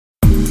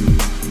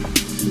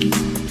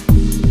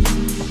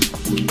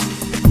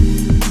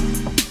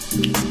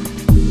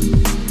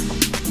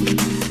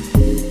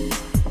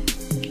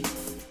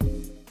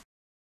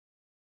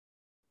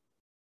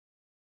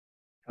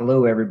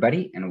Hello,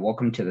 everybody, and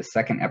welcome to the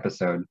second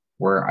episode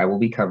where I will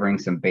be covering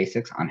some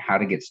basics on how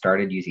to get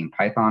started using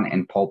Python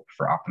and Pulp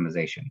for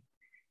optimization.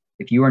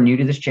 If you are new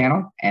to this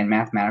channel and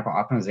mathematical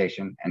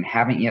optimization and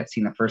haven't yet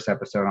seen the first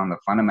episode on the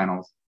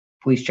fundamentals,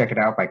 please check it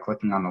out by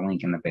clicking on the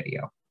link in the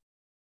video.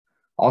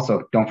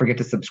 Also, don't forget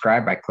to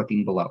subscribe by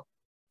clicking below.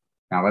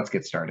 Now let's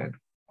get started.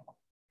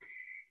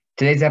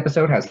 Today's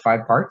episode has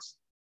 5 parts.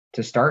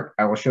 To start,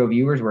 I will show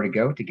viewers where to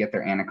go to get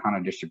their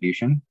Anaconda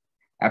distribution.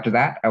 After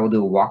that, I will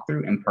do a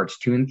walkthrough in parts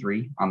 2 and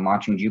 3 on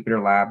launching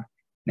JupyterLab,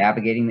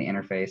 navigating the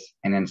interface,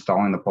 and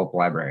installing the PuLP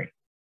library.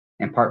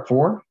 In part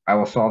 4, I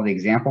will solve the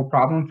example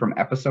problem from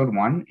episode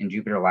 1 in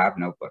JupyterLab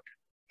Notebook.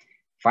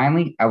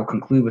 Finally, I will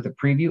conclude with a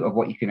preview of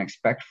what you can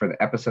expect for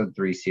the episode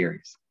 3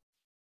 series.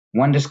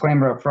 One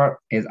disclaimer up front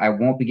is I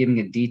won't be giving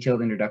a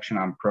detailed introduction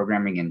on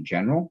programming in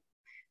general.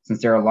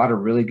 Since there are a lot of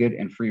really good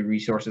and free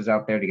resources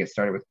out there to get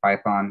started with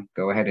Python,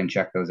 go ahead and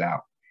check those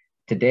out.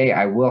 Today,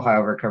 I will,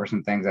 however, cover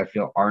some things I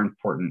feel are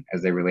important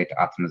as they relate to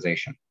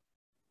optimization.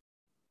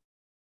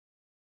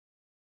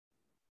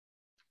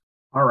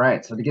 All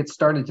right, so to get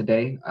started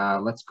today,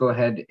 let's go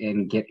ahead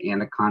and get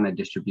Anaconda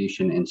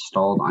Distribution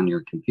installed on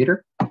your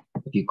computer.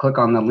 If you click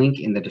on the link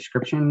in the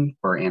description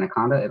for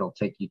Anaconda, it'll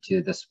take you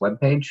to this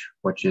webpage,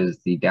 which is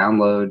the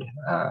download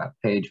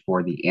page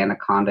for the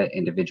Anaconda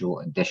Individual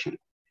Edition.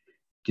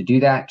 To do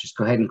that, just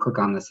go ahead and click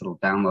on this little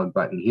download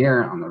button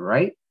here on the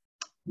right.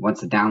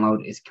 Once the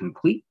download is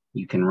complete,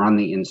 you can run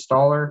the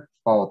installer,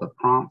 follow the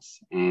prompts,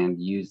 and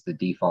use the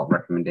default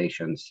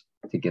recommendations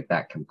to get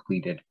that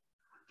completed.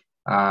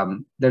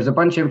 There's a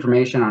bunch of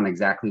information on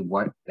exactly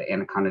what the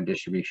Anaconda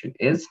distribution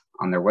is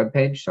on their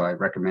webpage, so I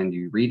recommend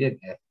you read it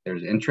if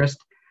there's interest.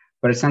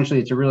 But essentially,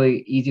 it's a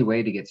really easy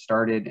way to get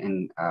started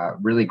and a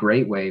really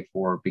great way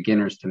for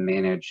beginners to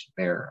manage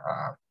their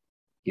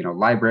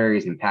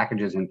libraries and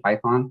packages in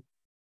Python.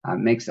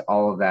 Makes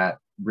all of that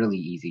really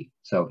easy.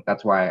 So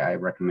that's why I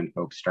recommend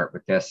folks start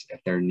with this if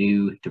they're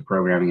new to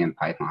programming in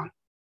Python.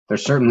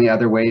 There's certainly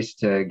other ways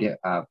to get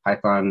a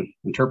Python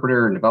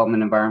interpreter and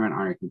development environment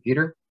on your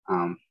computer,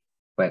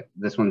 but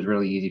this one's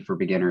really easy for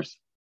beginners.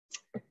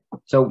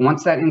 So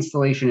once that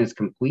installation is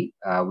complete,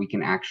 we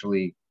can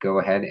actually go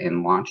ahead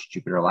and launch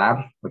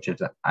JupyterLab, which,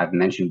 as I've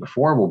mentioned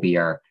before, will be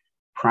our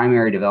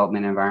primary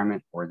development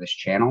environment for this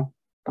channel.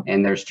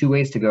 And there's 2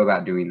 ways to go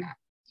about doing that.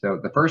 So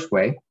the first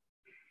way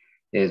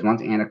is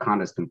once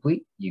Anaconda is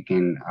complete, you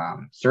can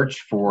search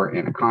for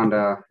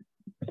Anaconda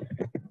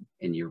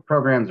in your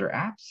programs or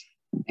apps,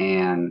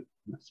 and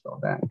let's spell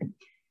that.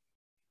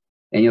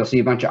 And you'll see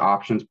a bunch of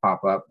options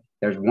pop up.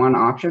 There's one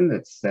option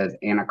that says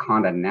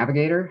Anaconda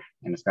Navigator,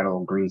 and it's got a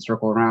little green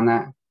circle around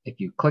that. If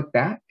you click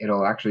that,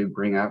 it'll actually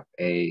bring up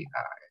a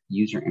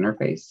user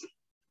interface,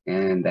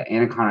 and the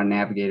Anaconda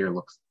Navigator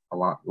looks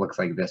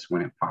like this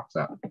when it pops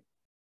up.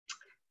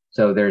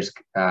 So there's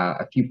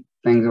a few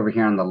things over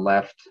here on the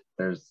left.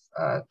 There's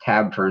a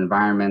tab for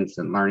environments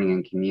and learning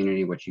and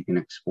community, which you can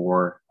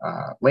explore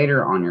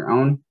later on your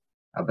own.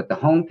 But the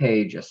home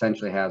page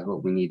essentially has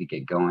what we need to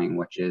get going,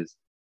 which is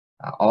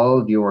all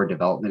of your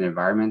development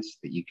environments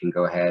that you can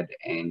go ahead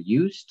and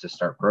use to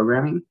start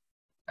programming.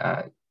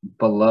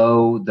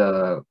 Below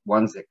the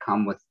ones that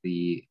come with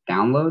the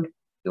download,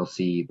 you'll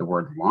see the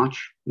word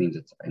launch, means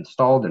it's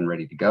installed and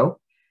ready to go.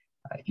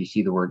 If you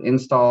see the word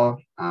install,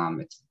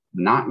 it's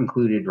not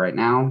included right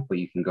now, but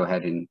you can go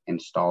ahead and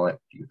install it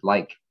if you'd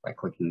like by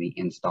clicking the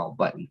install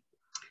button.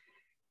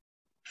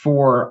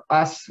 For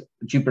us,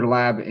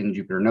 JupyterLab and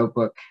Jupyter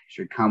Notebook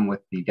should come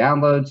with the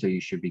download, so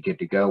you should be good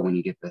to go when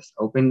you get this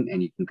open,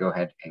 and you can go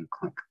ahead and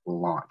click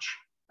launch.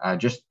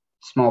 Just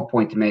small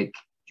point to make,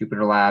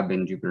 JupyterLab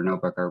and Jupyter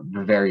Notebook are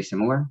very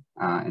similar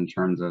in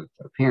terms of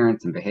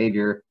appearance and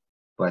behavior,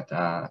 but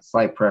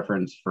slight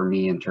preference for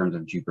me in terms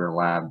of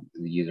JupyterLab,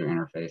 the user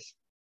interface.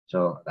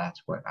 So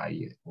that's what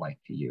I like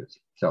to use.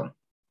 So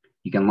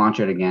you can launch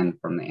it again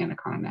from the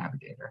Anaconda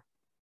Navigator.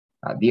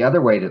 The other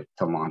way to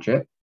launch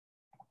it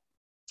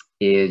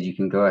is you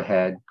can go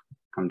ahead,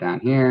 come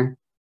down here,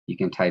 you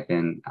can type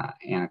in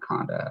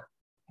Anaconda.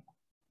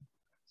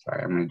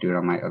 Sorry, I'm going to do it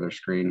on my other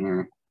screen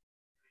here.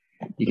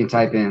 You can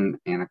type in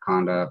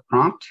Anaconda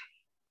prompt,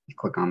 you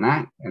click on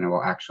that, and it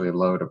will actually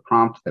load a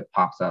prompt that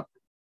pops up,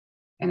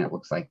 and it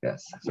looks like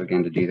this. So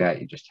again, to do that,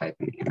 you just type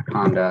in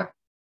Anaconda.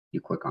 You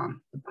click on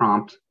the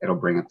prompt, it'll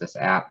bring up this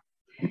app,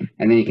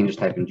 and then you can just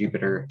type in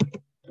Jupyter,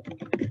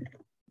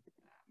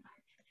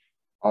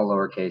 all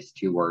lowercase,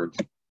 2 words,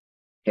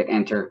 hit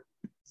enter.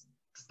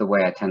 It's the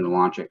way I tend to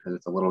launch it because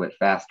it's a little bit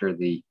faster.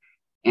 The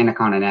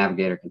Anaconda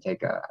Navigator can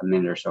take a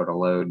minute or so to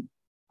load,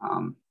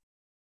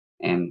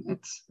 and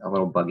it's a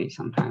little buggy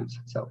sometimes,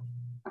 so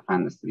I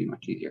find this to be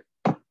much easier.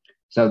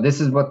 So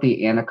this is what the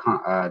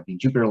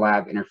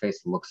JupyterLab interface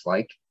looks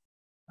like.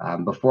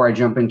 Before I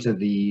jump into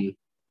the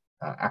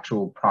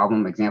actual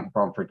example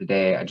problem for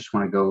today, I just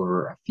want to go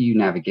over a few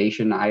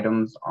navigation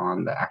items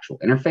on the actual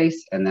interface,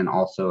 and then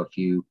also a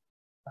few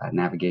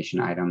navigation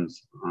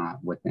items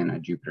within a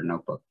Jupyter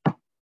Notebook.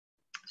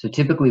 So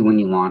typically when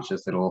you launch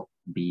this, it'll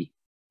be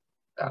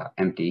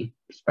empty,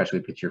 especially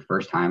if it's your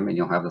first time, and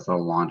you'll have this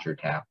little launcher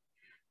tab.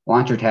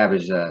 Launcher tab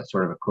is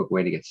sort of a quick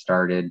way to get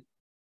started.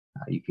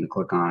 You can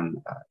click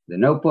on the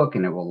notebook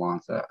and it will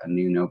launch a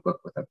new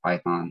notebook with a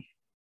Python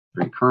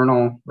 3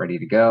 kernel ready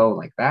to go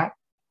like that.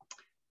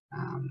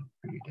 I'm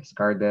going to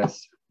discard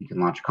this. You can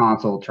launch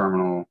console,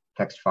 terminal,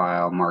 text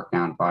file,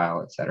 markdown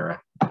file,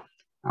 etc.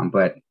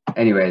 But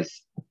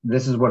anyways,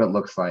 this is what it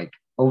looks like.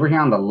 Over here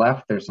on the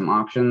left, there's some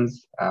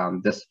options.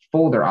 This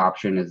folder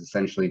option is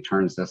essentially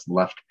turns this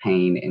left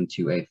pane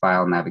into a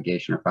file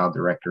navigation or file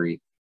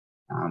directory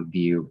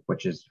view,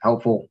 which is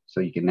helpful. So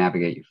you can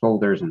navigate your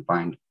folders and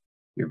find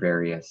your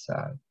various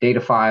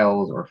data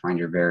files or find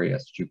your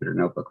various Jupyter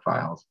Notebook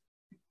files.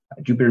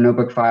 Jupyter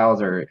Notebook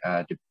files are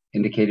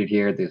indicated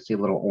here. You'll see a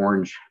little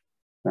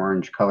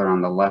orange color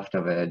on the left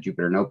of a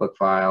Jupyter Notebook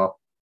file,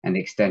 and the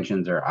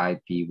extensions are I,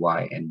 P,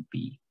 Y, and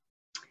B.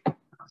 So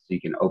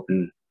you can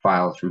open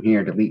files from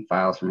here, delete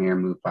files from here,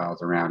 move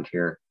files around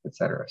here,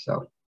 etc.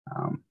 So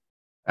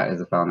that is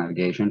the file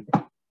navigation.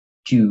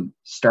 To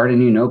start a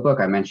new notebook,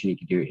 I mentioned you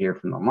could do it here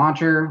from the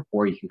launcher,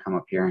 or you can come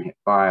up here and hit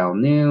File,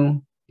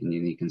 New, and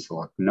then you can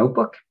select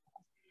Notebook.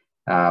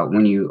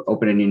 When you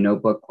open a new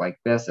notebook like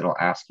this, it'll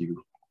ask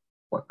you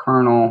what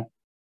kernel.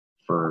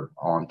 For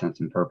all intents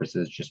and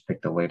purposes, just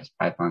pick the latest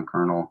Python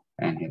kernel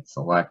and hit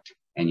Select,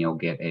 and you'll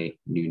get a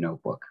new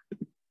notebook.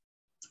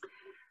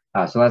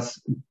 So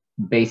that's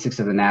basics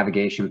of the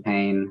navigation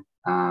pane.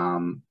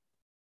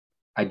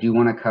 I do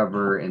want to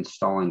cover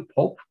installing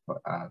PuLP,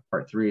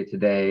 part 3 of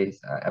today's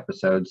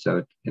episode.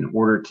 So in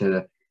order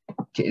to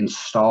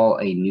install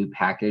a new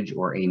package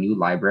or a new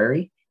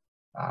library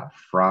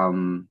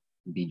from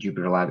the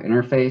JupyterLab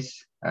interface,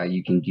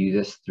 you can do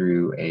this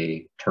through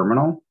a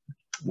terminal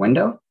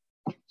window.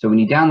 So when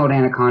you download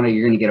Anaconda,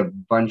 you're going to get a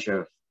bunch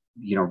of,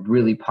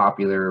 really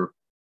popular,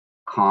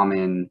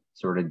 common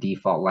sort of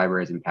default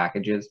libraries and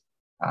packages,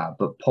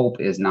 but PuLP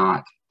is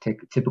not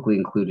typically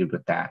included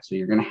with that. So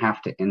you're going to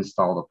have to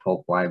install the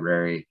PuLP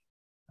library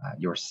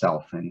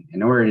yourself. And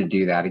in order to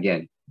do that,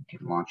 again, you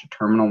can launch a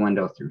terminal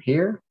window through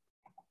here,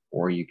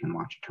 or you can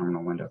launch a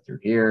terminal window through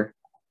here.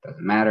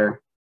 Doesn't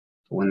matter.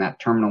 So when that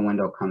terminal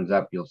window comes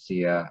up, you'll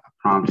see a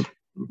prompt,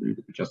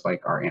 just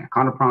like our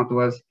Anaconda prompt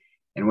was.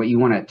 And what you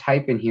want to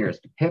type in here is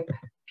pip,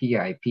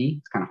 P-I-P.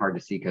 It's kind of hard to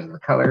see because of the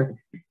color.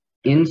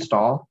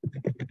 Install,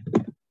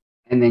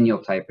 and then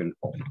you'll type in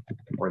PuLP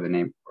or the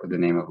name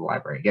of the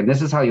library. Again,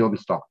 this is how you'll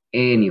install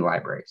any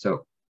library.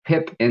 So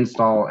pip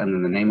install and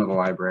then the name of the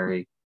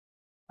library.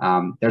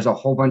 There's a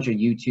whole bunch of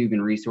YouTube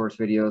and resource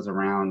videos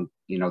around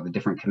the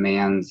different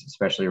commands,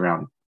 especially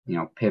around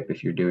pip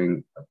if you're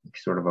doing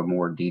sort of a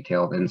more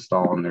detailed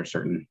install, and there's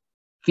certain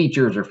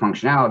features or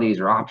functionalities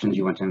or options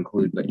you want to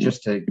include. But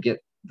just to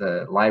get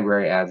the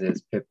library as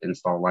is, pip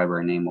install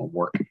library name will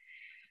work.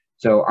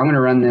 So I'm going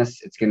to run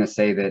this. It's going to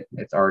say that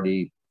it's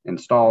already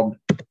installed.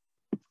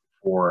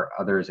 For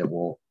others, it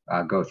will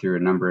go through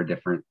a number of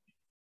different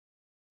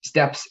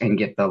steps and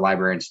get the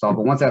library installed.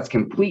 But once that's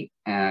complete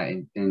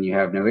and you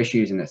have no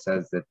issues and it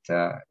says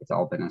that it's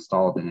all been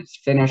installed and it's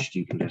finished,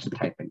 you can just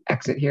type in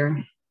exit here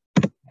and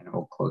it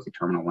will close the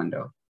terminal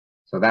window.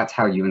 So that's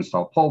how you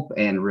install PuLP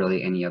and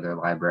really any other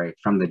library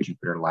from the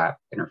JupyterLab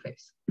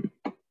interface.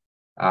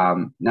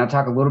 Now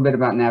talk a little bit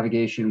about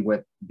navigation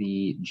with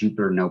the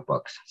Jupyter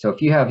notebooks. So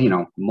if you have,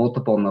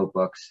 multiple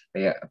notebooks,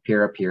 they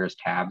appear up here as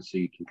tabs, so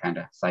you can kind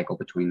of cycle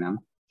between them.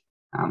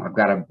 I've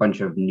got a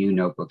bunch of new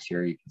notebooks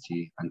here. You can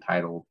see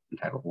Untitled,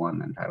 Untitled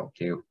 1, Untitled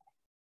 2.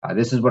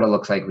 This is what it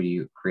looks like when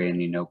you create a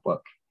new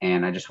notebook.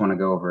 And I just want to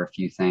go over a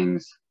few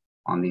things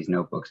on these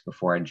notebooks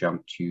before I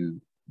jump to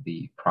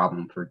the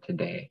problem for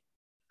today.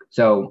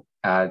 So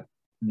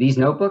these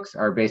notebooks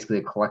are basically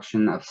a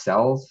collection of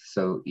cells.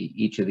 So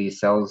each of these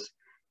cells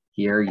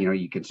here,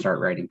 you can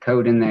start writing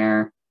code in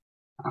there.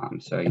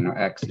 So,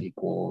 X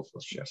equals,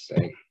 let's just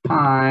say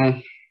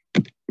pi.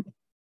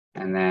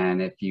 And then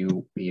if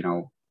you,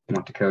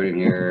 want to code in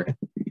here,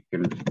 you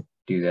can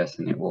do this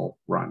and it will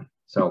run.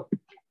 So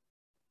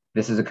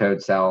this is a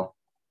code cell.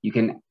 You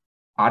can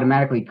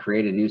automatically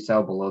create a new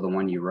cell below the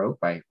one you wrote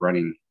by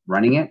running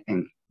it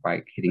and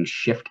by hitting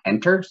Shift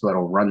Enter. So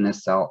that'll run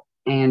this cell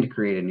and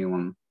create a new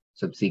one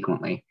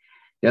subsequently.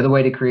 The other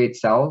way to create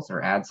cells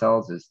or add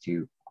cells is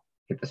to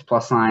hit this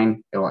plus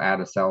sign. It will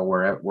add a cell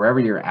wherever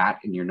you're at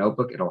in your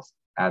notebook. It'll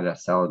add a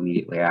cell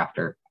immediately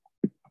after.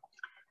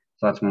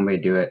 So that's one way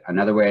to do it.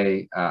 Another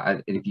way,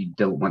 and if you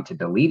want to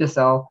delete a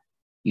cell,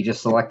 you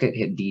just select it,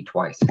 hit D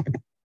twice.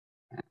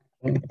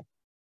 Okay.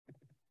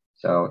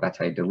 So that's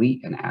how you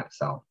delete and add a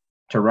cell.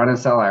 To run a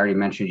cell, I already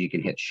mentioned you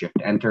can hit Shift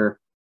Enter,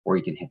 or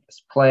you can hit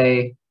this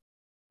play.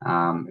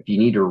 If you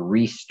need to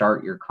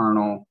restart your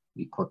kernel,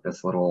 you click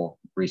this little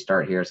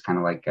restart here. It's kind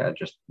of like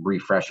just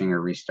refreshing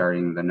or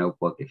restarting the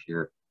notebook if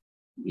your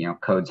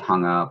code's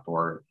hung up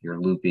or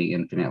you're looping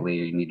infinitely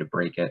or you need to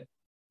break it.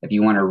 If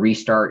you want to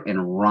restart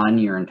and run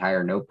your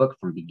entire notebook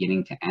from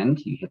beginning to end,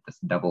 you hit this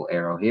double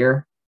arrow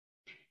here.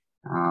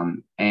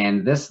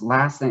 And this is the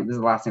last thing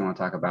I want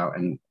to talk about,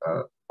 and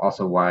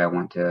also why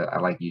I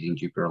like using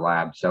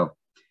JupyterLab. So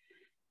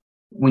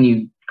when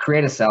you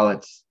create a cell,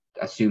 it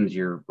assumes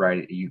you're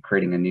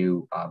creating a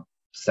new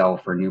cell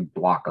for a new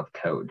block of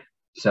code.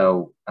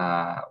 So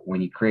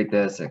when you create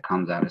this, it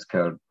comes out as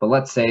code. But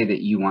let's say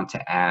that you want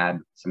to add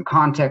some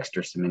context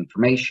or some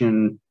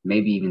information,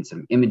 maybe even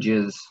some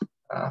images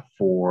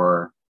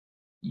for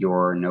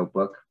your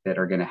notebook that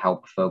are going to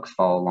help folks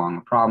follow along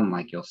a problem,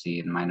 like you'll see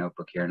in my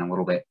notebook here in a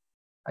little bit.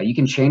 You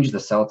can change the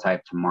cell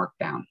type to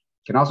Markdown.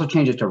 You can also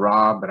change it to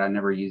raw, but I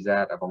never use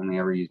that. I've only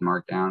ever used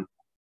Markdown.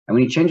 And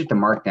when you change it to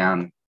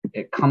Markdown,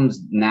 it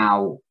comes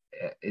now,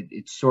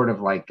 it's sort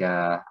of like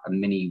a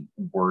mini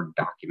Word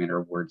document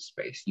or word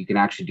space. You can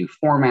actually do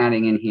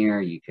formatting in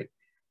here. You could,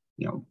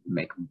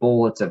 make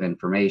bullets of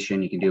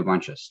information. You can do a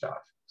bunch of stuff.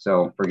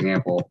 So for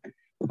example,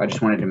 if I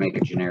just wanted to make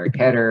a generic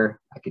header,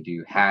 I could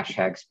do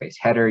hashtag space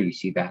header. You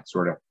see that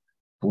sort of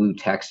blue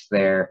text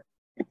there.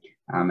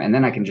 And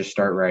then I can just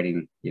start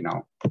writing,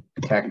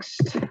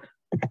 text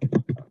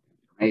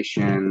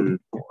information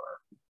for,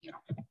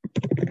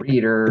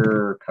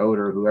 reader,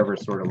 coder,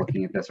 whoever's sort of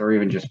looking at this, or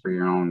even just for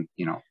your own,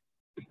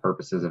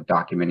 purposes of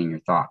documenting your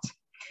thoughts.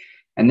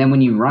 And then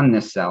when you run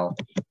this cell,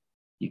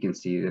 you can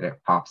see that it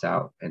pops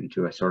out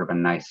into a sort of a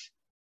nice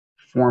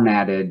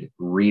formatted,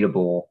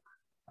 readable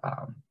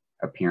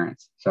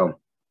appearance. So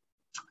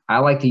I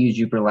like to use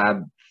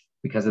JupyterLab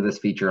because of this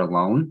feature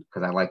alone,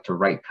 because I like to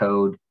write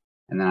code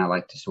and then I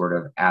like to sort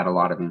of add a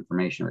lot of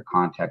information or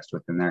context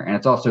within there. And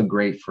it's also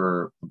great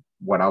for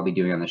what I'll be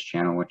doing on this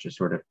channel, which is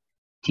sort of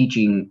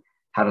teaching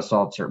how to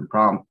solve certain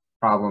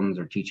problems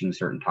or teaching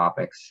certain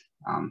topics.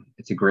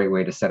 It's a great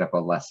way to set up a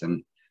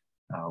lesson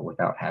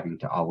without having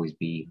to always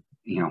be,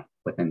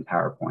 within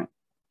PowerPoint.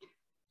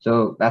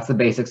 So that's the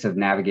basics of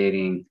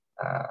navigating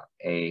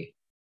a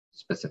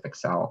specific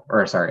cell,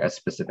 or sorry, a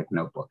specific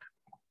notebook.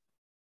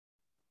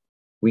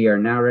 We are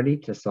now ready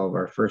to solve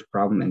our first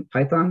problem in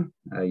Python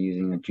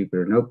using a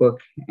Jupyter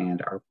notebook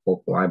and our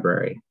PuLP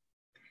library.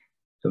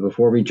 So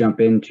before we jump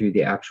into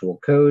the actual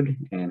code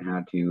and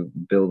how to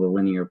build a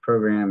linear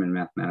program and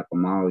mathematical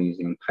model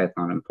using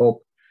Python and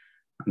Pulp,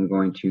 I'm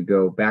going to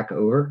go back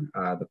over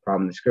the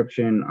problem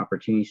description,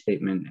 opportunity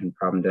statement, and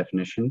problem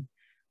definition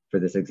for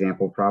this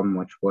example problem,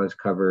 which was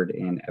covered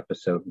in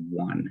episode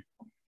 1.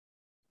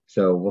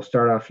 So we'll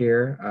start off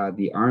here.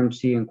 The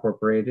RMC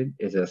Incorporated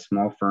is a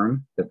small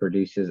firm that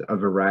produces a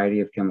variety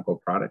of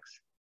chemical products.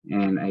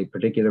 In a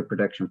particular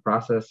production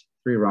process,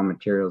 3 raw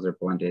materials are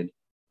blended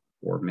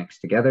or mixed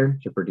together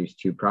to produce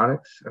 2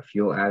 products, a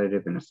fuel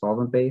additive and a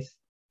solvent base.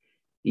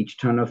 Each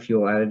ton of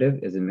fuel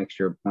additive is a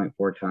mixture of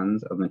 0.4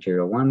 tons of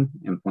material 1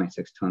 and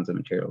 0.6 tons of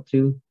material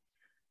 2.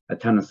 A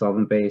ton of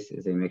solvent base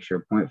is a mixture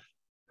of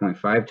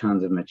 0.5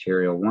 tons of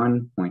material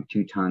 1,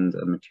 0.2 tons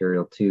of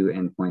material 2,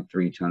 and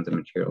 0.3 tons of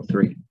material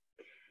 3.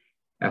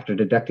 After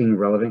deducting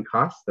relevant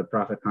costs, the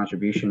profit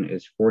contribution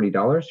is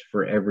 $40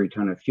 for every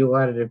ton of fuel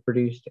additive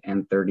produced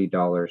and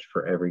 $30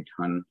 for every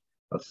ton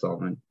of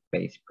solvent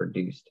base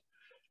produced.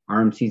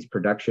 RMC's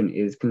production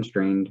is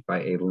constrained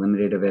by a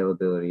limited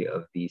availability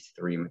of these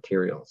 3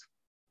 materials.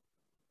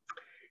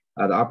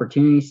 The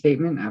opportunity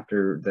statement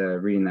after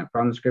reading that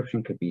problem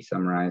description could be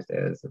summarized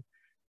as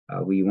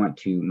we want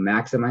to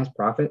maximize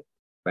profit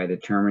by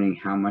determining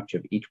how much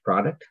of each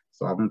product,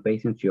 solvent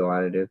base and fuel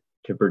additive,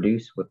 to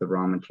produce with the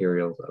raw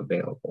materials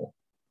available.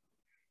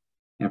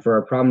 And for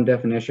our problem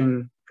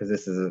definition, because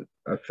this is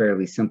a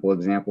fairly simple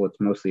example,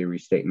 it's mostly a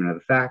restatement of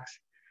the facts.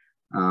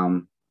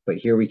 But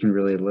here we can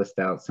really list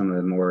out some of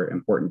the more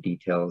important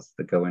details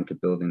that go into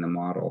building the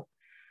model.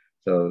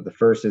 So the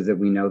first is that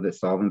we know that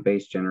solvent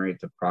base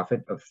generates a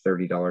profit of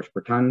 $30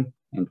 per ton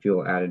and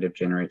fuel additive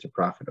generates a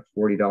profit of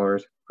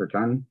 $40 per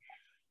ton.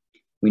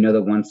 We know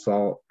that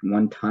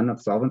 1 ton of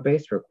solvent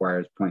base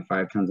requires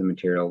 0.5 tons of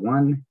material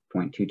 1,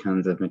 0.2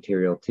 tons of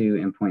material 2,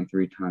 and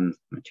 0.3 tons of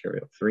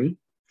material 3.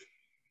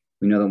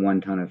 We know that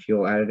 1 ton of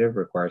fuel additive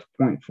requires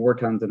 0.4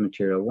 tons of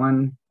material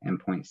 1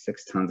 and 0.6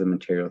 tons of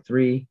material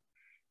 3.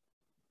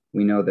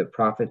 We know that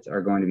profits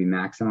are going to be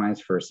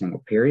maximized for a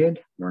single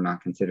period. We're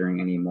not considering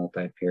any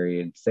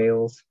multi-period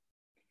sales.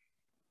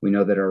 We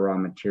know that our raw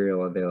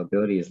material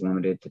availability is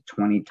limited to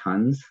 20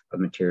 tons of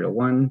material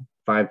 1,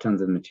 5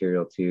 tons of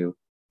material 2,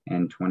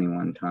 and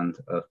 21 tons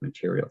of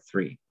material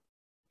 3.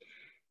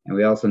 And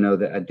we also know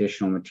that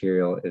additional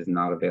material is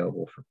not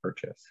available for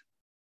purchase.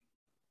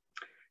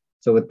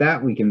 So with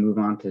that, we can move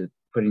on to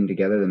putting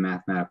together the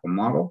mathematical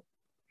model.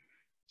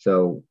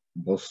 So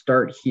we'll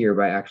start here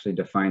by actually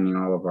defining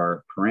all of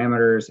our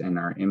parameters and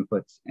our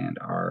inputs and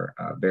our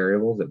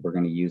variables that we're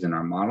going to use in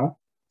our model.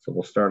 So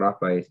we'll start off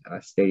by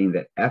stating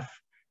that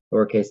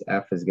lowercase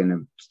f is going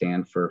to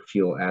stand for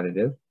fuel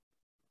additive.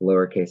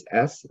 Lowercase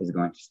s is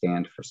going to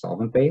stand for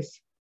solvent base.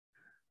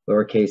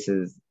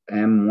 Lowercases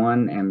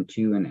m1,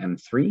 m2, and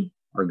m3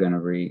 are going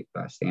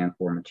to stand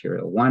for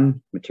material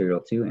 1,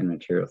 material 2, and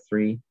material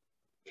 3.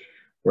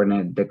 We're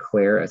going to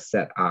declare a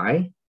set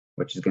I,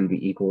 which is going to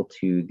be equal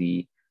to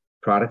the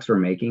products we're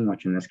making,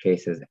 which in this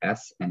case is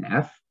S and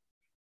F.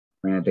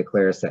 We're going to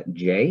declare a set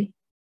J,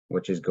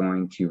 which is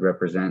going to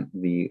represent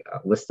the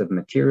list of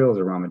materials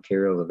or raw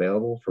materials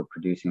available for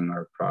producing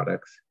our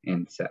products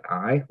in set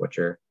I, which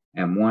are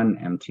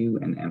M1,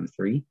 M2, and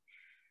M3.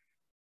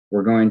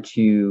 We're going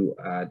to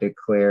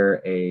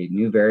declare a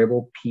new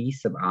variable P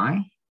sub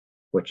I,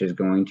 which is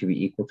going to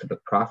be equal to the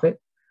profit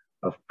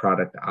of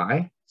product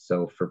I.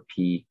 So for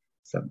P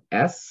sub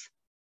S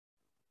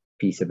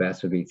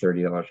would be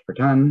 $30 per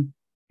ton.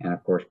 And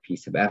of course, P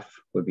sub F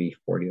would be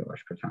 $40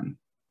 per ton.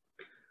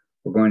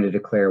 We're going to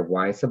declare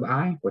Y sub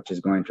I, which is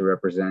going to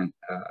represent,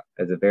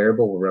 as a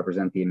variable, will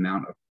represent the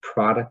amount of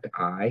product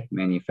I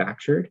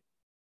manufactured.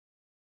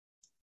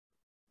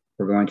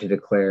 We're going to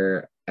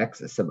declare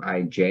X sub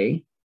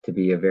ij to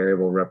be a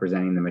variable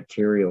representing the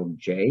material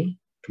J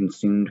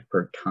consumed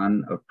per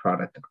ton of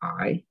product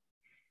I.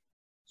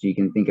 So you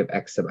can think of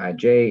X sub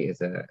ij as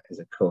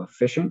a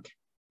coefficient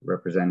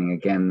representing,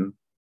 again,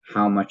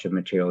 how much of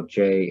material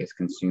J is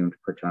consumed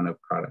per ton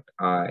of product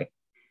I.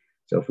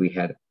 So if we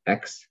had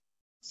X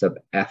sub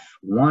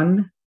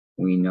F1,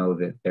 we know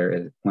that there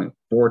is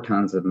 0.4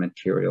 tons of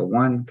material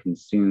 1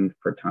 consumed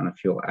per ton of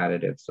fuel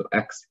additive. So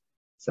X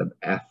sub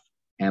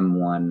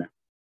FM1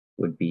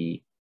 would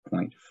be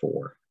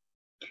 0.4.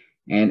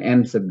 And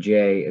M sub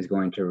J is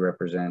going to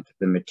represent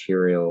the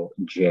material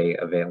J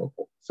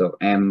available. So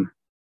M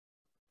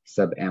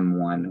sub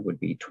M1 would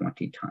be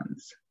 20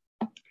 tons.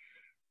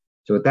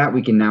 So with that,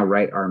 we can now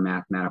write our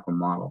mathematical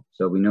model.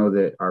 So we know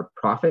that our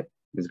profit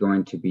is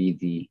going to be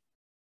the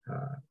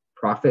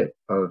profit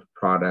of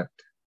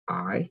product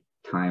I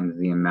times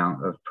the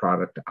amount of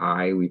product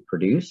I we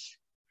produce.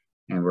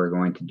 And we're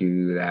going to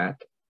do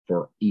that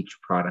for each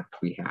product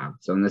we have.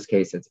 So in this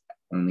case, it's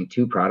only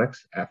two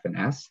products, F and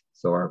S.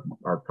 So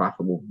our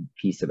profit will be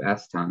P sub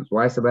S times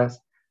Y sub S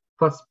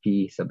plus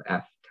P sub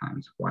F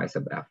times Y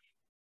sub F.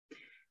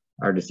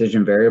 Our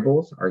decision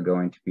variables are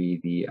going to be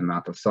the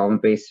amount of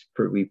solvent base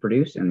we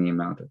produce and the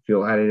amount of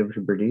fuel additive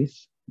we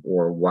produce,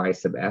 or Y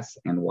sub S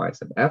and Y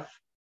sub F.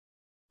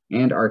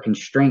 And our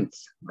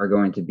constraints are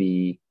going to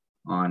be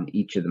on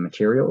each of the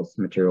materials,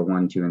 material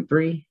 1, 2, and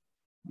 3.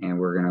 And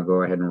we're going to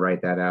go ahead and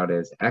write that out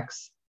as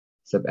X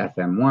sub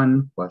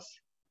FM1 plus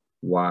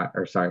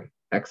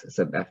X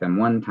sub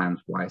FM1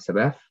 times Y sub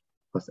F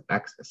plus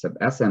X sub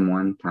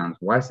SM1 times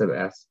Y sub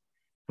S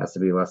has to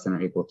be less than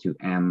or equal to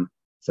M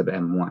sub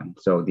M1.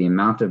 So the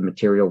amount of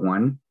material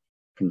 1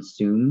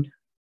 consumed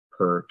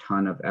per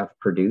ton of F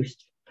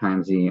produced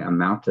times the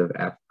amount of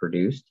F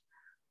produced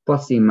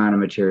plus the amount of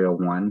material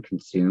 1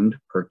 consumed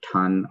per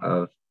ton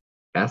of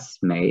S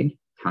made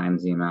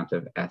times the amount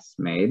of S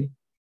made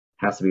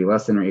has to be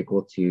less than or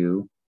equal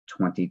to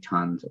 20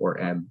 tons, or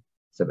M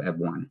sub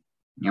M1.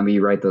 And we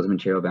write those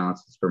material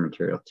balances for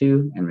material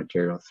 2 and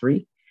material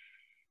 3.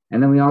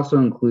 And then we also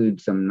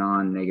include some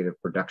non-negative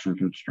production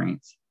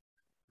constraints,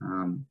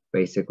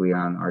 basically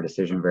on our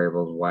decision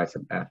variables Y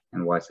sub F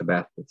and Y sub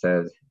F. It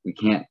says we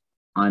can't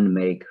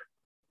unmake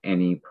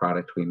any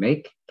product we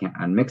make, can't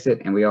unmix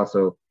it, and we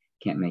also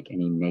can't make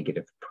any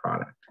negative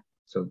product.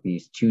 So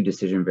these two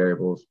decision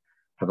variables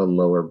have a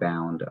lower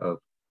bound of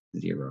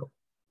 0.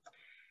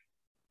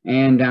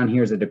 And down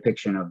here's a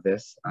depiction of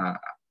this.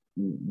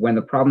 When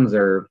the problems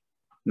are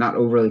not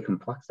overly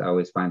complex, I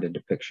always find a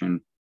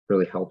depiction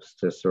really helps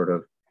to sort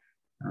of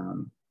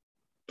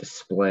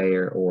display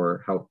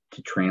or help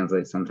to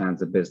translate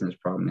sometimes a business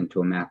problem into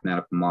a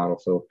mathematical model.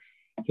 So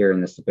here in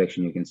this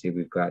depiction, you can see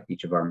we've got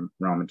each of our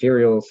raw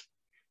materials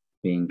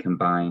being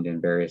combined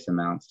in various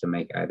amounts to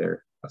make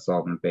either a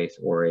solvent base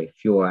or a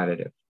fuel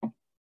additive.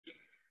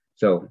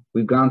 So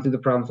we've gone through the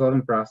problem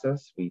solving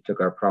process. We took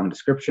our problem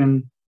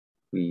description,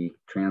 we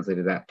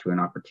translated that to an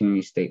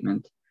opportunity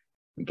statement.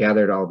 We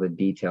gathered all the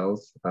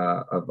details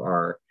of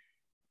our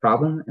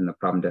problem in the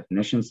problem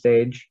definition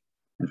stage.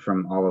 And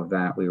from all of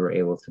that, we were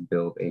able to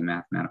build a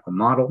mathematical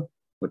model,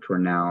 which we're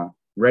now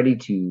ready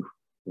to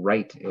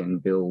write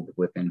and build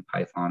within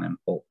Python and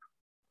Pulp.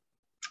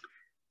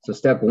 So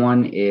step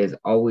 1 is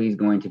always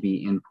going to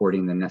be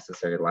importing the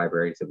necessary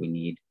libraries that we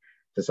need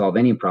to solve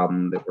any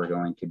problem that we're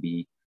going to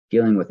be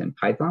dealing with in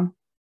Python.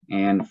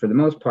 And for the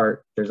most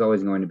part, there's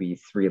always going to be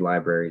 3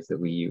 libraries that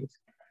we use.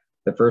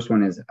 The first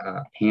one is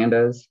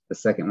pandas, the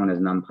second one is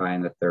NumPy,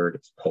 and the third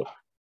is Pulp.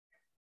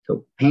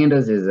 So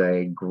pandas is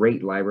a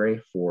great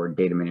library for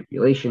data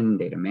manipulation,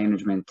 data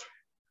management,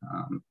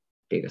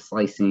 data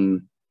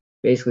slicing.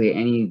 Basically,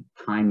 any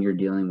time you're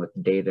dealing with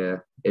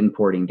data,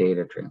 importing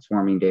data,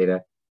 transforming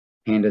data,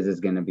 pandas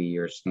is going to be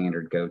your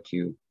standard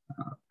go-to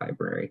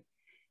library.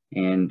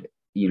 And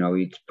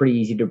it's pretty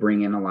easy to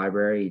bring in a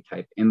library. You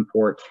type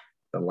import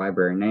the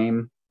library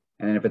name,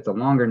 and then if it's a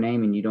longer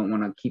name and you don't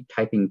want to keep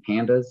typing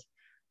pandas,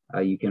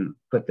 you can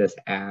put this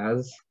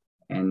as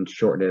and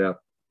shorten it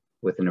up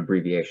with an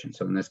abbreviation.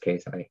 So in this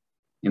case, I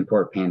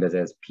import pandas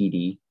as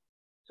PD,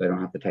 so I don't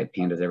have to type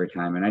pandas every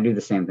time. And I do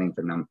the same thing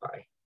for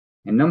NumPy.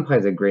 And NumPy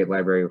is a great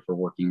library for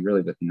working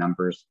really with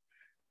numbers.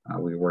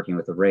 We're working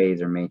with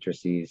arrays or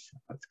matrices.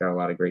 It's got a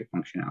lot of great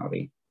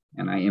functionality.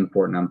 And I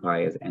import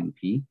NumPy as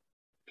NP.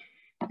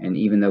 And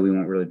even though we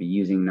won't really be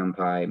using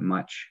NumPy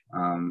much,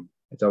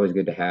 it's always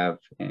good to have,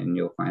 and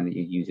you'll find that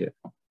you use it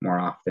more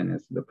often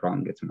as the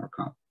problem gets more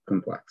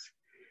complex.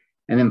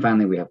 And then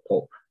finally, we have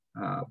Pulp,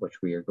 which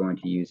we are going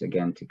to use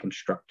again to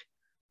construct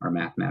our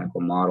mathematical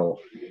model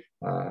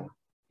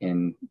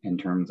in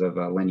terms of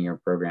a linear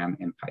program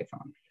in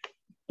Python.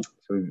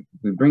 So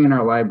we bring in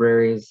our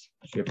libraries,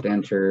 shift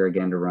enter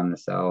again to run the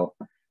cell.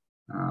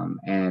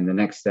 And the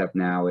next step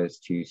now is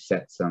to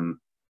set some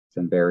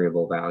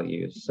variable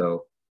values.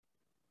 So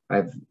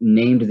I've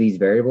named these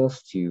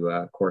variables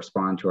to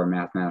correspond to our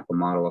mathematical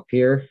model up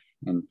here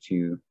and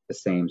to the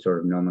same sort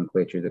of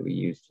nomenclature that we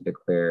use to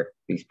declare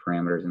these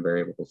parameters and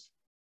variables.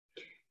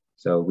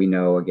 So we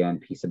know, again,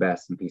 P sub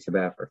S and P sub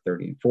F are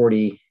 30 and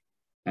 40,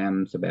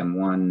 M sub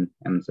M1,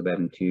 M sub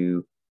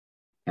M2,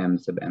 M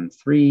sub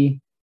M3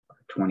 are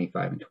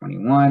 25 and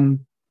 21.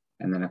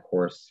 And then, of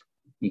course,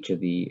 each of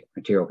the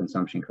material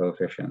consumption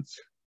coefficients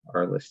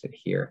are listed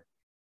here.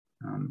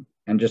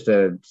 And just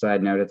a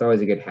side note, it's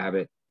always a good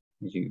habit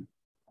as you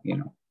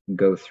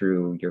go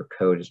through your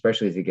code,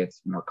 especially as it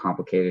gets more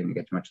complicated and it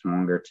gets much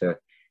longer, to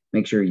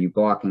make sure you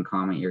block and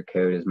comment your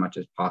code as much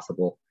as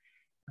possible.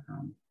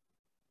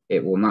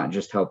 It will not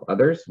just help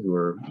others who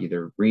are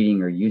either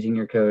reading or using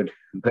your code,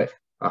 but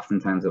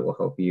oftentimes it will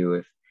help you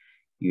if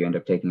you end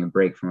up taking a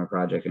break from a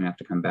project and have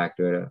to come back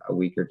to it a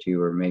week or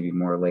two or maybe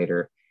more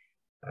later.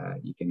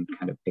 You can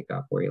kind of pick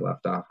up where you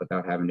left off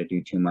without having to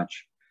do too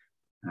much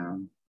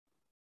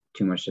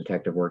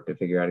detective work to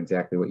figure out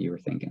exactly what you were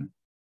thinking.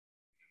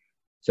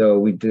 So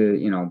we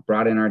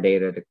brought in our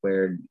data,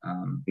 declared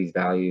these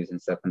values and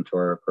set them to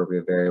our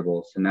appropriate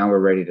variables. So now we're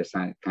ready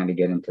to kind of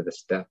get into the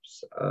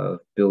steps of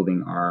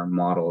building our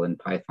model in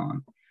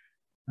Python.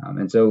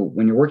 And so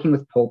when you're working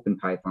with PuLP in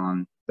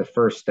Python, the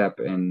first step,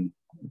 and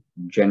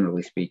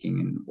generally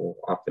speaking, and will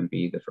often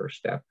be the first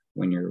step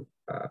when you're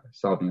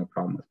solving a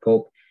problem with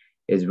PuLP,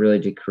 is really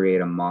to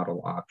create a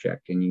model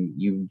object. And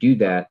you do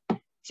that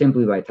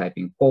simply by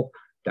typing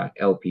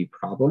pulp.lp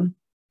problem.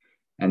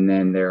 And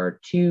then there are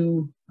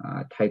two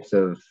types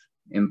of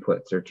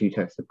inputs or two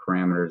types of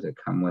parameters that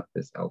come with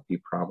this LP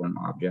problem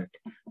object.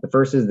 The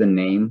first is the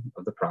name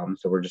of the problem.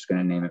 So we're just going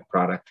to name it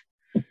product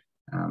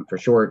for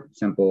short,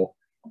 simple.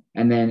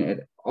 And then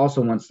it also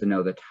wants to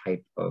know the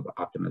type of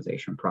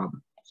optimization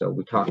problem. So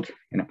we talked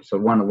in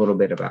episode 1 a little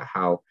bit about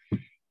how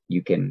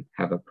you can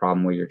have a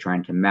problem where you're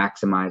trying to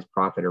maximize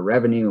profit or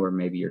revenue, or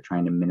maybe you're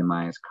trying to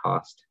minimize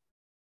cost.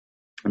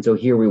 And so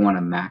here we want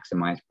to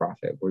maximize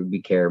profit, where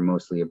we care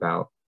mostly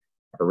about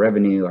our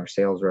revenue, our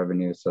sales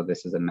revenue. So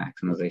this is a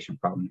maximization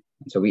problem.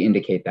 And so we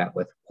indicate that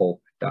with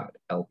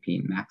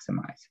pulp.lp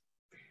maximize.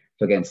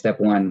 So again, step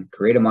 1,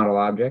 create a model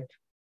object.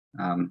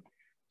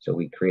 So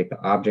we create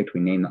the object, we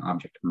name the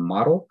object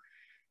model,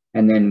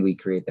 and then we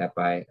create that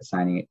by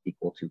assigning it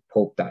equal to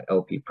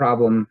pulp.lp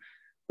problem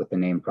with the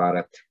name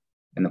product,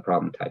 and the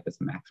problem type is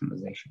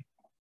maximization.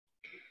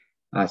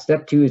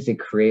 Step 2 is to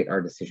create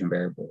our decision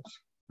variables.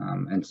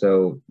 And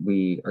so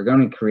we are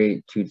going to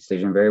create 2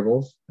 decision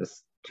variables.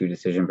 This 2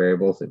 decision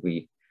variables that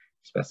we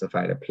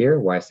specified up here,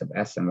 y sub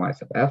s and y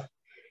sub f.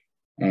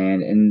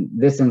 And in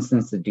this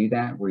instance, to do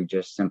that, we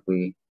just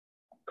simply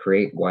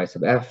create y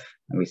sub f,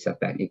 and we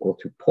set that equal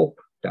to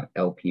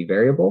pulp.lp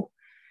variable.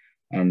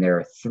 And there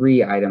are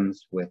 3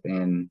 items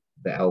within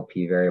the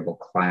LP variable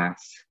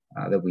class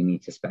that we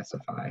need to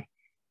specify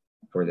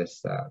for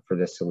this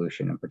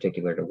solution in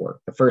particular to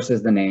work. The first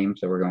is the name,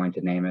 so we're going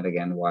to name it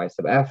again y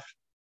sub f.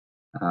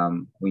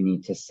 We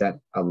need to set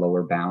a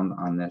lower bound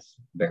on this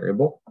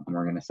variable, and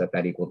we're going to set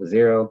that equal to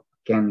 0,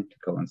 again, to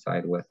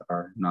coincide with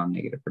our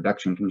non-negative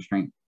reduction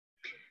constraint.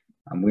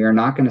 We are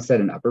not going to set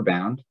an upper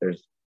bound.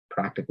 There's,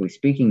 practically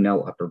speaking,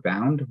 no upper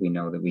bound. We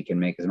know that we can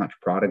make as much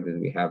product as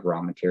we have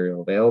raw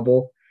material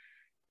available.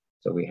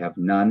 So we have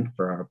none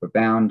for our upper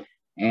bound.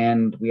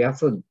 And we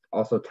also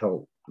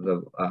tell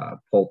the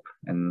PuLP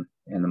and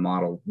the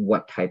model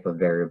what type of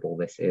variable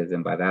this is.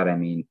 And by that, I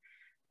mean,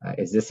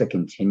 is this a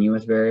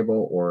continuous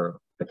variable or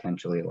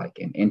potentially like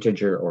an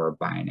integer or a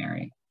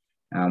binary?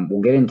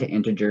 We'll get into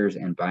integers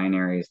and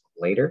binaries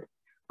later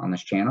on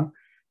this channel,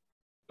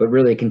 but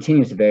really a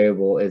continuous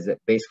variable is that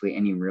basically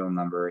any real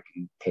number. It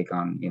can take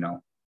on,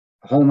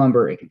 a whole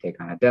number, it can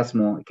take on a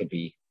decimal, it could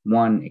be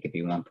 1, it could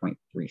be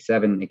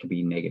 1.37, it could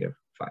be negative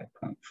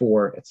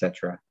 5.4,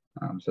 etc.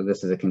 So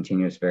this is a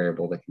continuous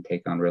variable that can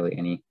take on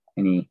really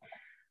any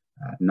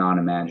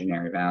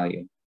non-imaginary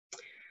value.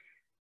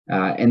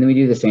 And then we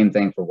do the same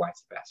thing for y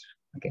sub s.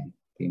 Again,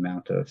 the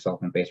amount of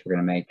solvent base we're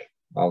going to make,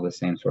 all the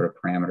same sort of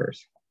parameters.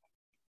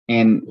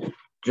 And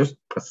just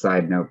a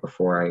side note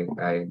before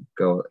I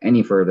go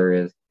any further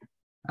is,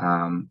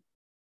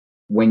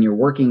 when you're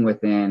working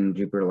within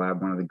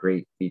JupyterLab, one of the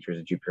great features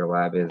of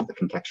JupyterLab is the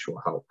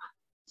contextual help.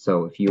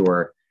 So if you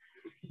are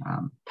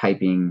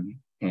typing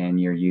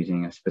and you're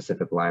using a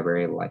specific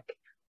library like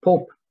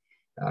PuLP,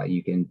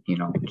 you can,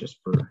 just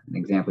for an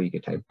example, you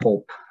could type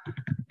PuLP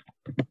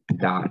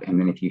dot, and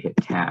then if you hit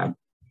tab,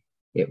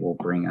 it will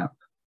bring up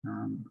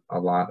a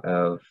lot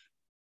of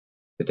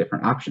the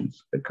different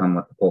options that come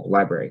with the PuLP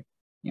library,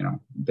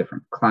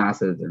 different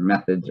classes or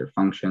methods or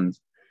functions.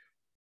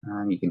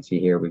 You can see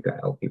here we've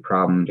got LP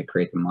problem to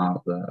create the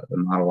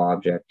model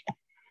object.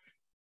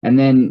 And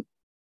then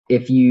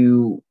if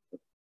you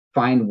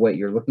find what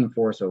you're looking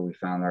for, so we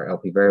found our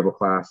LP variable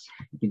class,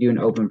 if you do an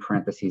open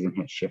parentheses and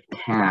hit shift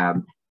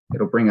tab,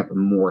 it'll bring up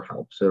more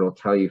help. So it'll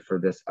tell you for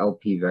this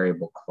LP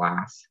variable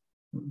class,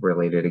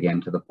 related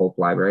again to the PuLP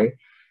library.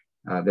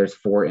 There's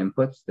 4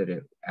 inputs that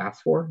it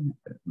asks for: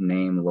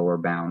 name, lower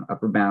bound,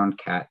 upper bound,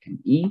 cat, and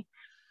E.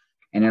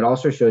 And it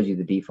also shows you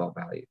the default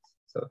values.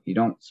 So if you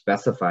don't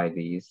specify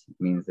these, it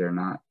means they're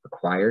not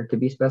required to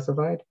be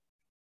specified.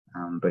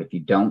 But if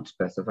you don't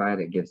specify it,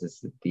 it gives us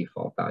the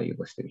default value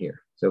listed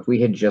here. So if we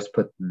had just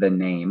put the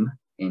name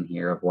in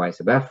here of y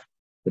sub f,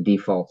 the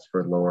defaults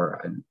for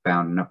lower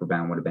bound and upper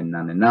bound would have been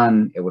none and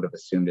none. It would have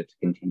assumed it's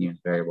a continuous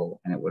variable,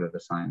 and it would have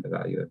assigned the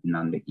value of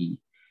none to E.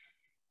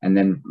 And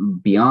then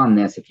beyond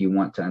this, if you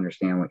want to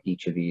understand what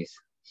each of these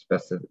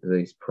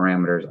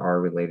parameters are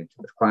related to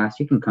this class,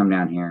 you can come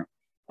down here,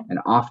 and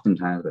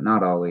oftentimes, but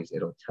not always,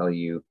 it'll tell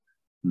you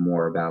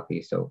more about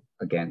these. So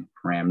again,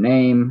 param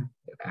name,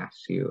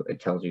 it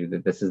tells you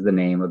that this is the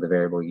name of the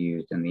variable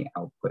used in the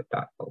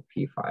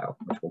output.lp file,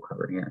 which we'll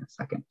cover here in a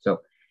second.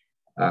 So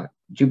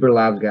Jupyter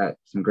Lab's got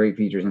some great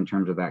features in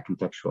terms of that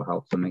contextual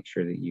help, so make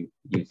sure that you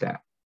use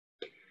that.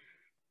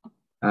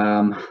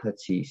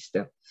 Let's see,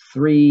 step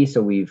 3.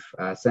 So we've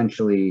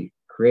essentially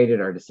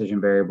created our decision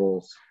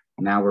variables.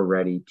 Now we're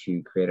ready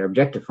to create our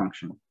objective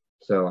function.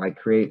 So I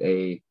create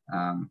a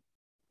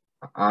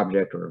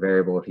object, or a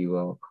variable, if you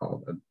will,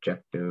 called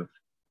objective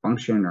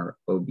function, or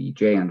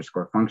obj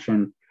underscore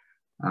function.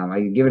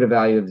 I give it a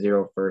value of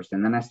 0 first,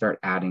 and then I start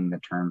adding the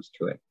terms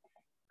to it.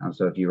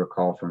 So if you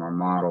recall from our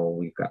model,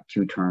 we've got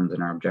 2 terms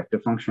in our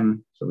objective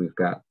function. So we've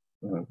got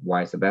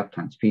y sub f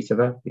times p sub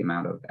f, the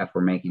amount of f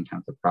we're making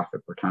times the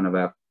profit per ton of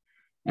f.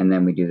 And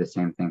then we do the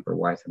same thing for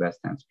y sub s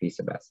times p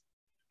sub s.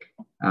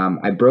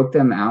 I broke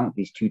them out,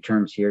 these 2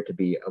 terms here, to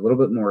be a little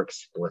bit more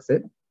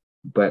explicit,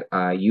 but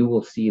you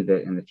will see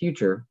that in the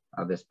future,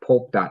 this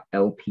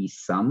pulp.lp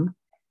sum,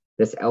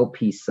 this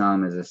LP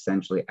sum is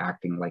essentially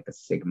acting like a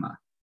sigma.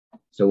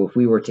 So if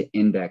we were to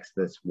index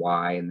this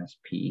y and this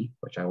p,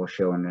 which I will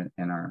show in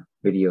our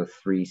video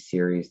 3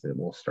 series that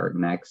will start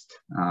next,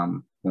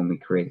 when we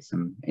create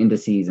some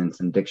indices and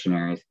some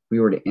dictionaries, if we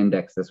were to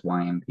index this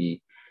y and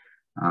p,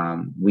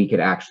 we could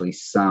actually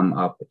sum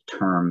up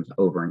terms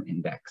over an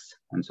index.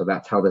 And so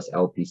that's how this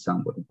LP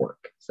sum would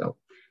work. So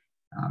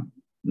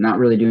not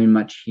really doing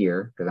much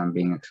here because I'm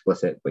being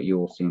explicit, but you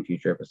will see in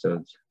future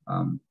episodes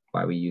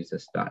why we use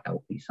this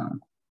 .lp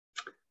sum.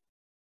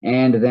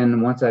 And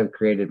then once I've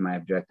created my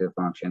objective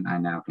function, I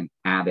now can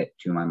add it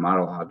to my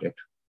model object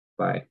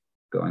by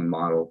going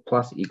model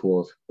plus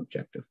equals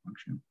objective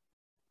function.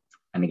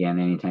 And again,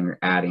 anytime you're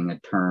adding a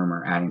term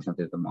or adding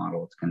something to the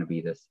model, it's going to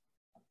be this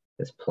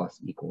plus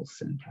equals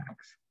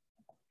syntax.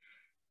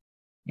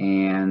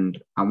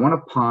 And I want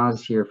to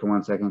pause here for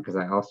 1 second because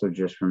I also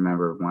just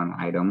remembered one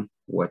item,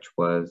 which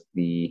was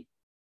the,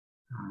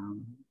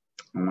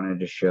 I wanted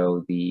to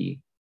show the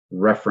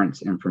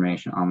reference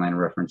information, online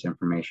reference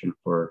information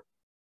for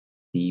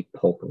the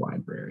PuLP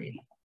library.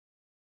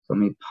 So let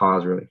me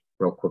pause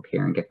real quick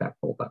here and get that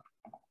pulled up.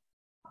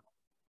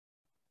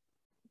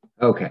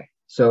 Okay,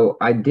 so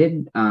I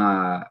did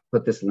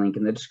put this link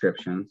in the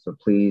description, so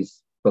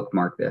please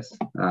bookmark this.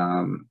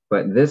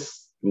 But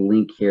this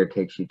link here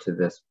takes you to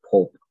this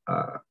PuLP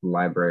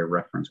library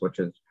reference, which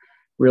is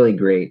really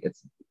great.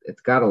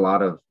 It's got a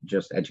lot of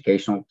just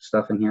educational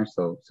stuff in here,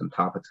 so some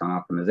topics on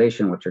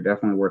optimization, which are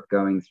definitely worth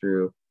going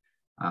through.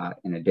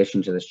 In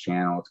addition to this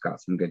channel, it's got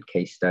some good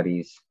case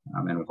studies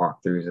and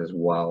walkthroughs as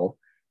well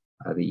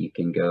that you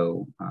can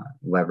go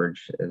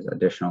leverage as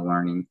additional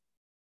learning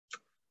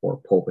for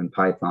PuLP and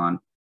Python.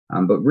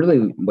 But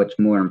really what's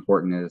more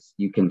important is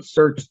you can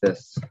search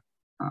this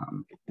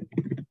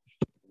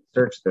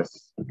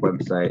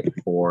website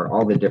for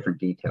all the different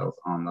details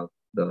on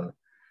the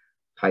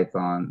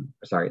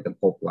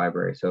PuLP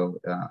library. So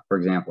for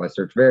example, I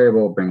search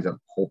variable, brings up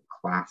PuLP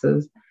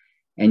classes.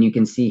 And you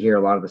can see here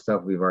a lot of the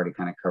stuff we've already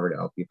kind of covered: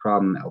 LP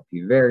problem,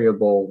 LP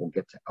variable, we'll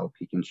get to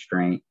LP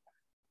constraint.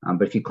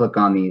 But if you click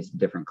on these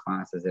different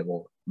classes, it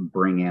will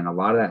bring in a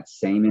lot of that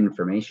same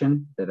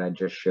information that I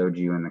just showed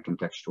you in the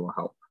contextual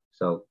help.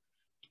 So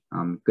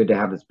good to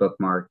have this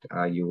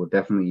bookmarked. You will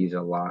definitely use it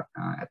a lot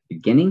at the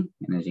beginning.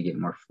 And as you get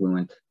more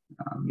fluent,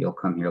 you'll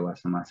come here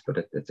less and less, but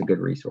it's a good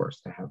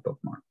resource to have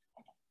bookmarked.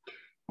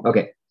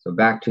 Okay, so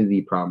back to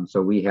the problem.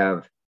 So we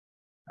have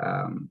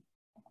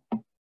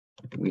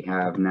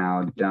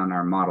now done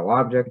our model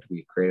object,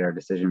 we've created our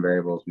decision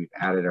variables, we've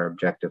added our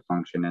objective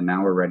function, and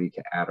now we're ready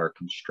to add our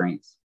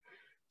constraints.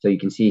 So you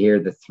can see here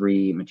the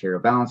 3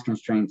 material balance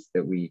constraints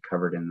that we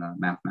covered in the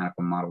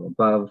mathematical model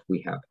above.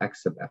 We have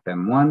x sub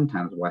fm1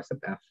 times y sub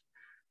f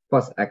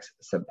plus x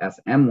sub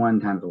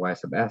sm1 times y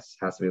sub s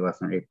has to be less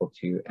than or equal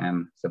to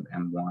m sub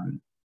m1.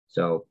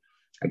 So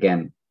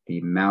again, the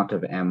amount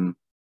of m1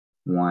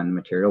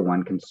 material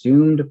 1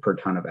 consumed per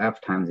ton of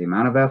f times the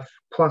amount of f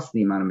plus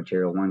the amount of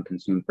material 1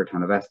 consumed per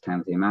ton of s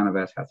times the amount of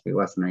s has to be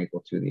less than or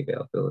equal to the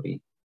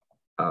availability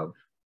of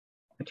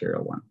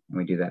material 1. And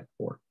we do that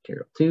for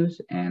material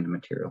 2s and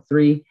material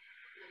 3.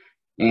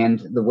 And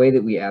the way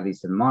that we add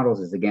these to the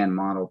models is, again,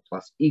 model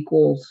plus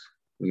equals.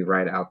 We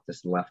write out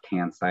this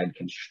left-hand side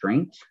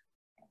constraint.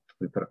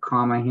 We put a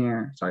comma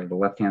here, sorry, the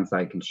left-hand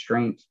side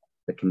constraint,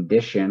 the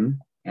condition,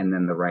 and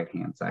then the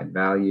right-hand side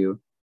value.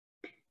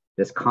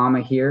 This comma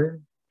here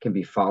can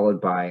be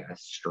followed by a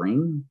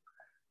string.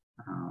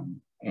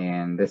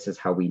 And this is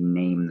how we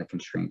name the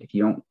constraint. If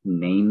you don't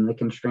name the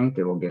constraint,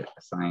 it will get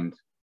assigned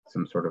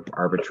some sort of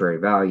arbitrary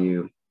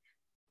value.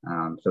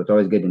 So it's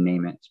always good to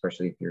name it,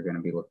 especially if you're going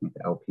to be looking at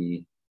the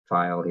LP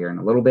file here in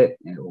a little bit.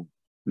 It will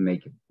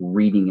make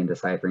reading and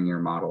deciphering your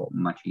model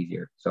much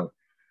easier. So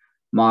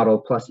model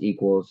plus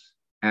equals,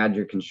 add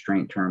your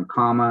constraint term,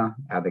 comma,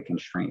 add the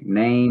constraint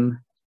name,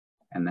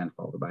 and then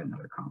followed by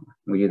another comma.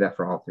 We do that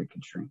for all three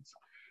constraints.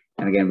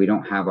 And again, we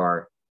don't have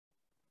our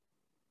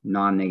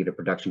non-negative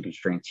production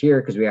constraints here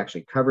because we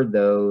actually covered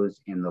those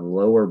in the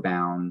lower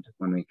bound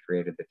when we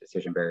created the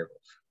decision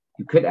variables.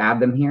 You could add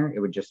them here.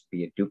 It would just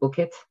be a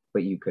duplicate,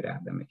 but you could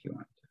add them if you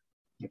wanted to,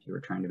 if you were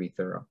trying to be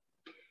thorough.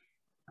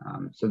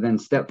 So then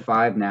step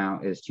 5 now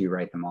is to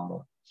write the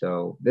model.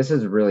 So this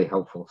is a really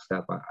helpful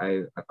step.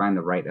 I find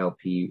the write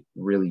LP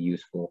really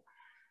useful.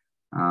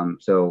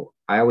 So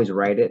I always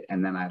write it,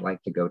 and then I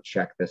like to go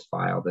check this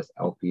file, this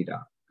LP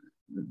dot.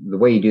 The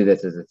way you do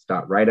this is it's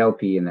 .write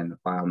LP and then the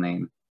file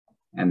name.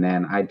 And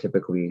then I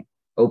typically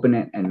open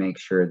it and make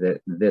sure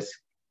that this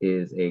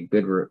is a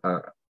good,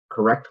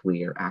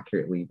 correctly or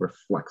accurately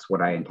reflects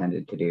what I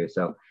intended to do.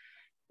 So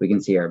we can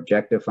see our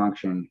objective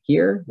function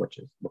here, which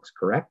looks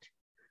correct.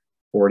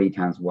 40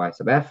 times y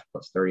sub f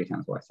plus 30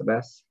 times y sub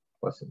s,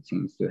 plus it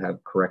seems to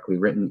have correctly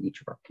written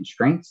each of our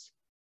constraints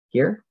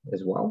here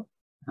as well.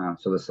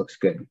 So this looks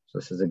good. So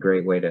this is a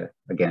great way to,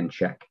 again,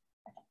 check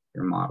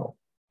your model.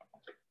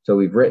 So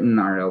we've written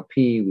our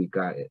LP, we've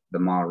got the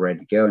model ready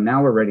to go.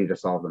 Now we're ready to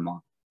solve the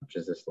model, which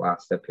is this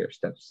last step here,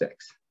 step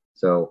 6.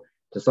 So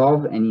to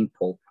solve any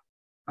PuLP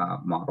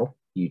model,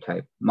 you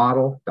type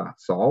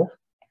model.solve,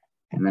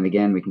 and then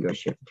again, we can go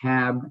shift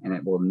tab, and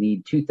it will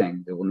need 2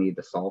 things. It will need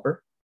the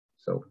solver.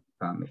 So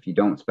if you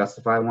don't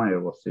specify one, it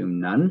will assume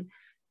none,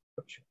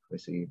 which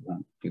obviously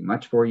won't do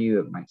much for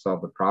you. It might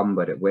solve the problem,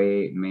 but it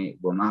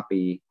will not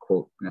be,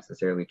 quote,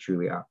 necessarily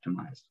truly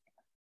optimized.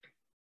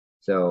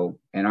 So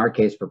in our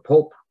case for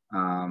PuLP,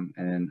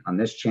 and on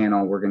this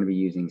channel, we're going to be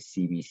using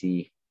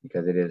CBC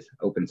because it is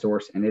open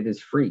source and it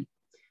is free.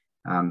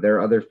 There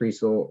are other free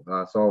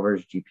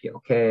solvers,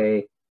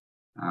 GPLK.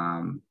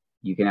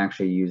 You can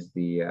actually use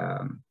the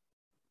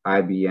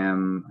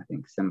IBM, I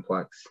think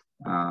Simplex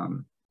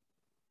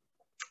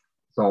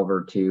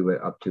solver too,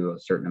 up to a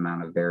certain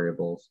amount of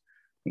variables.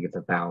 I think it's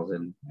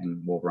 1,000,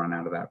 and we'll run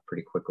out of that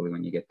pretty quickly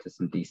when you get to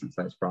some decent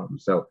sized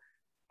problems. So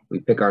we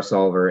pick our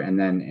solver, and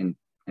then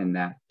in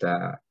that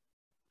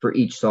for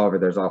each solver,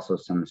 there's also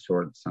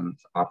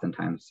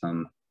oftentimes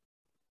some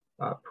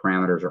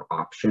parameters or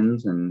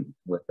options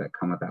that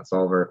come with that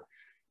solver.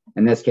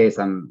 In this case,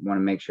 I want to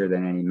make sure that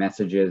any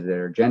messages that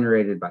are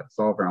generated by the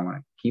solver, I want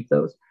to keep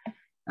those,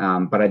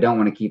 but I don't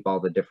want to keep all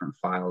the different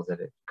files that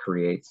it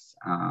creates.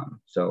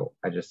 So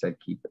I just said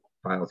keep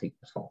files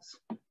equals false.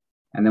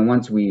 And then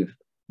once we've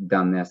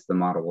done this, the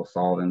model will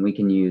solve, and we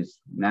can use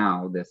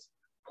now this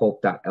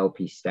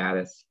pulp.lp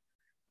status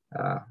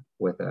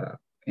with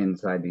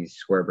inside these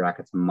square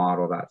brackets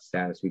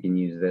model.status. We can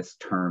use this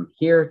term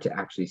here to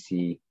actually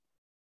see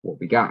what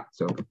we got.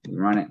 So we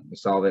run it, we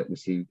solve it, we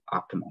see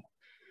optimal.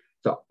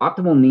 So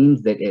optimal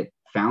means that it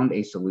found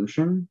a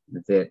solution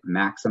that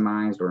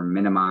maximized or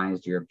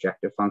minimized your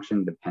objective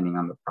function depending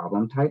on the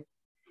problem type.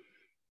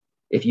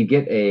 If you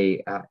get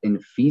a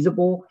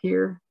infeasible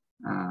here,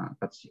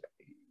 that's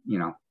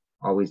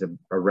always a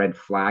red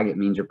flag. It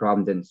means your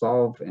problem didn't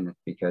solve, and it's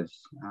because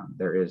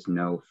there is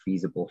no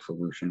feasible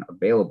solution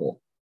available.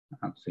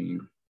 So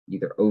you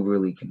either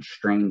overly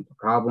constrained the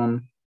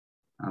problem,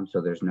 so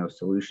there's no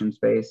solution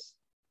space,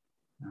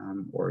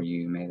 or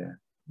you made a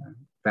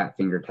fat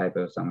finger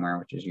typo somewhere,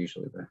 which is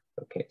usually the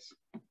case.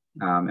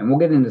 And we'll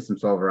get into some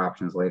solver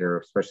options later,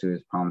 especially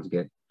as problems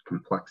get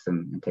complex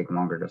and take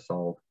longer to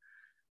solve.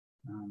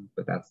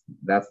 But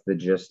that's the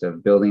gist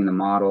of building the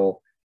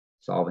model,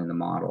 solving the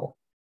model.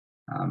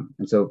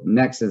 And so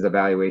next is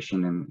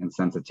evaluation and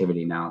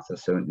sensitivity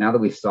analysis. So now that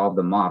we've solved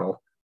the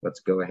model,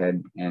 let's go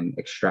ahead and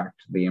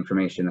extract the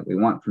information that we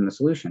want from the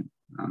solution.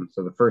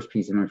 So the first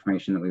piece of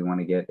information that we want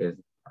to get is,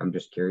 I'm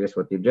just curious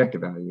what the objective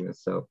value is.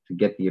 So to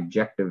get the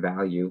objective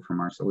value from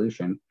our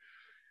solution,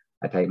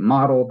 I type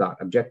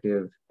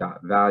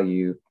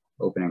model.objective.value,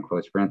 open and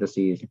close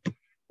parentheses.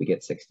 We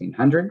get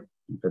 1600.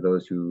 And for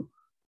those who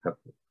have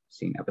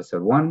seen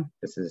episode 1,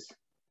 this is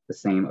the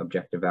same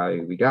objective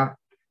value we got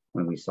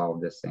when we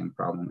solved this same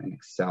problem in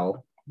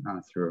Excel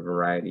through a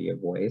variety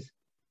of ways.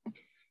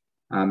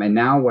 And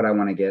now what I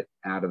want to get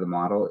out of the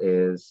model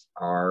is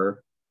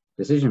our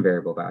decision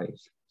variable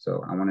values.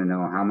 So I want to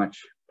know how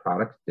much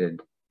product did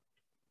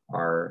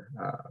our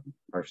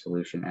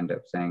solution end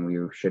up saying we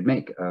should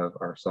make of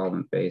our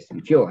solvent base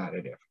and fuel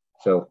additive.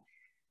 So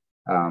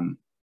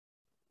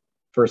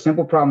for a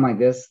simple problem like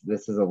this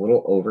is a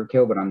little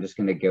overkill, but I'm just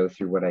going to go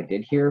through what I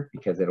did here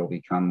because it'll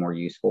become more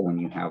useful when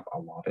you have a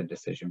lot of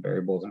decision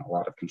variables and a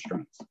lot of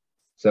constraints.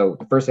 So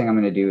the first thing I'm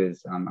going to do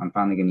is I'm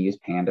finally going to use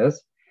pandas.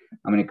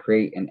 I'm going to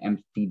create an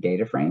empty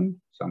data frame.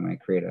 So I'm going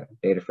to create a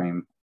data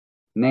frame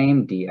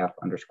name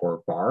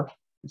df_var.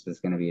 This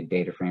is going to be a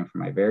data frame for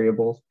my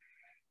variables.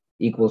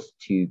 equals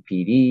to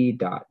PD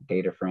dot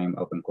data frame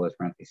open close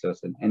parentheses. So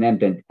it's an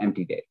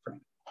empty data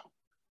frame.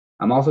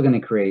 I'm also going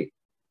to create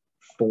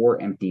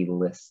 4 empty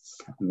lists.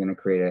 I'm going to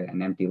create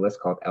an empty list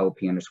called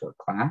LP underscore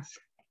class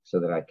so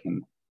that I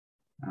can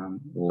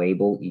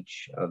label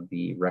each of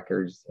the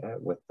records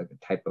with the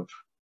type of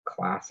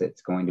class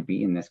it's going to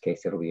be. In this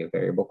case, it'll be a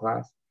variable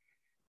class.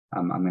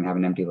 I'm going to have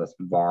an empty list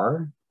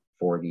var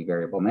for the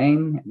variable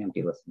name, an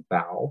empty list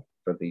val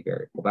for the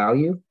variable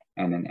value,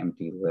 and an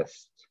empty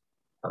list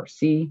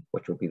RC,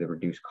 which will be the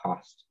reduced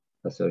cost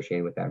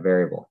associated with that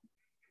variable.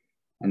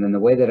 And then the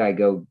way that I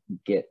go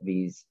get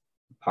these,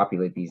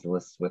 populate these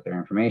lists with their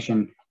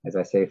information, as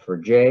I say for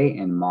J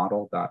in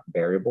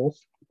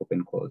model.variables,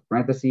 open close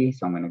parentheses.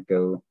 So I'm going to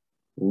go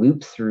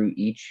loop through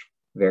each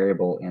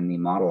variable in the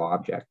model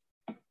object.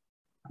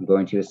 I'm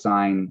going to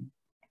assign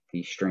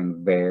the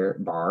string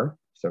var,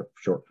 so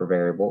short for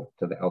variable,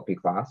 to the LP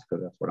class,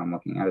 because that's what I'm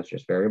looking at, it's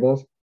just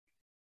variables.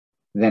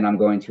 Then I'm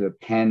going to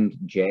append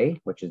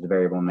J, which is the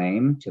variable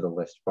name, to the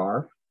list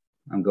var.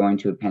 I'm going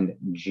to append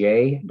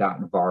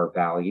J.var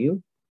value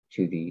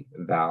to the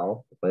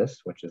val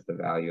list, which is the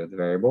value of the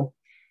variable.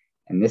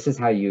 And this is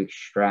how you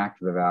extract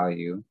the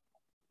value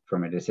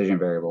from a decision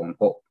variable in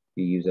PuLP.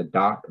 You use a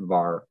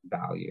 .var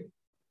value.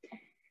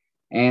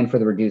 And for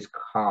the reduced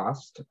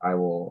cost, I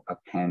will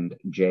append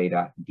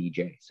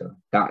j.dj. So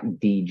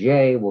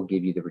 .dj will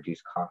give you the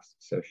reduced cost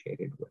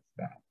associated with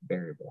that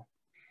variable.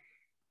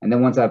 And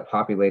then once I've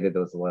populated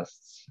those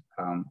lists,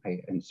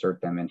 I insert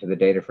them into the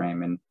data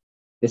frame. And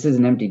this is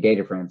an empty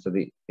data frame, so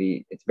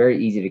it's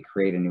very easy to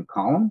create a new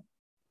column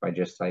by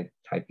just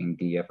typing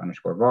df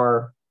underscore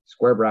var,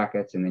 square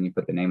brackets, and then you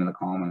put the name of the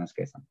column, in this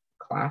case,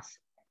 class.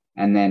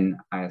 And then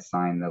I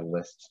assign the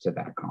list to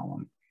that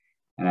column.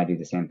 And I do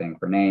the same thing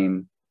for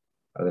name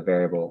of the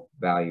variable,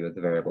 value of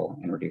the variable,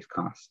 and reduce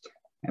cost.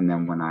 And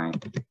then when I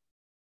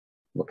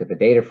look at the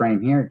data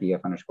frame here,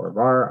 df underscore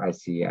var, I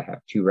see I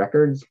have 2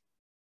 records.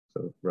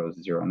 So rows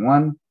 0 and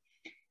 1.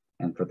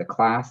 And for the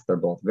class, they're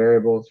both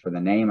variables. For the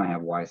name, I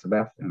have y sub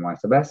f and y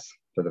sub s.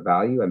 For the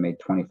value, I made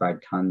 25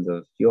 tons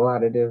of fuel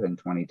additive and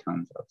 20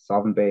 tons of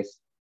solvent base.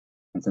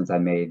 And since I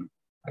made,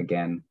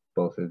 again,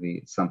 both of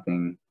these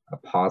a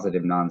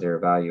positive non-zero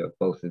value of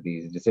both of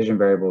these decision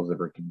variables, the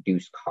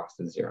reduced cost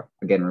is 0.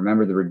 Again,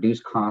 remember the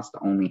reduced cost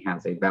only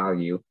has a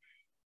value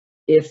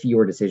if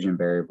your decision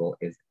variable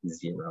is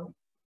 0.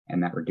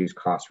 And that reduced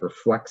cost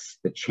reflects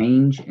the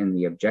change in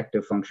the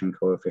objective function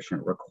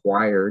coefficient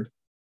required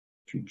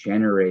to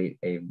generate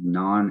a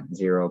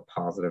non-zero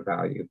positive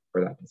value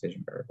for that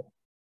decision variable.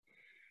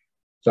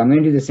 So I'm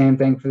going to do the same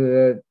thing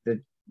for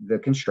the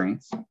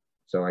constraints.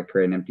 So I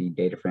create an empty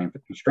data frame for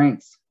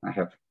constraints. I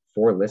have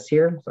 4 lists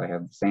here. So I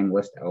have the same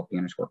list LP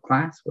underscore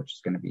class, which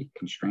is going to be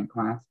constraint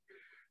class.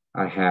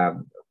 I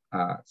have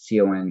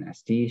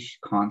const,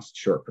 const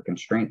short for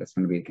constraint. That's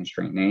going to be the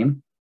constraint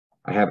name.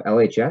 I have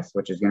LHS,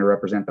 which is going to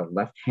represent the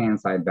left-hand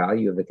side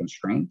value of the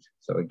constraint.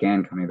 So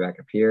again, coming back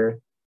up here,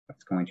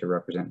 that's going to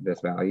represent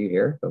this value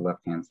here, the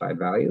left-hand side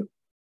value.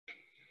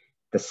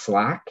 The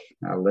slack,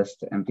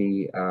 list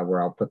empty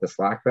where I'll put the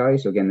slack value.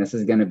 So again, this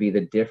is going to be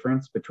the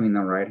difference between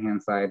the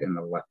right-hand side and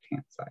the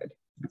left-hand side.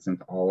 And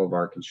since all of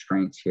our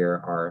constraints here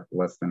are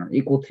less than or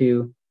equal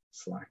to,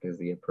 slack is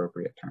the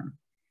appropriate term.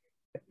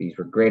 If these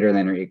were greater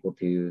than or equal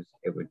to,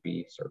 it would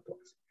be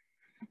surplus.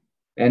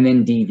 And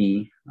then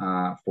DV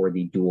for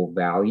the dual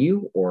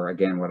value, or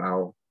again, what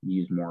I'll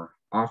use more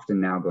often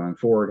now going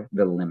forward,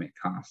 the limit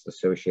cost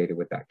associated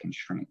with that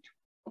constraint.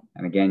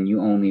 And again,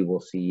 you only will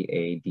see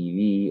a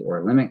DV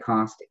or limit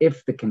cost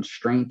if the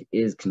constraint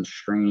is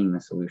constraining the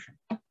solution.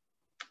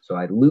 So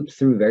I loop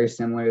through very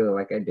similarly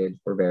like I did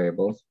for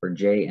variables for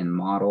J and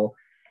model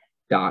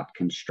dot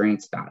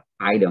constraints dot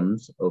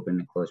items, open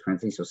and close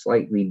parentheses, so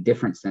slightly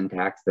different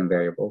syntax than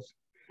variables.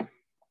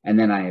 And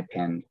then I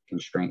append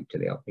constraint to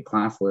the LP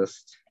class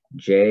list,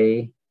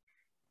 J,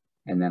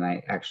 and then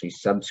I actually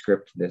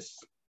subscript this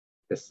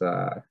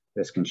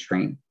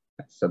constraint.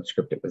 I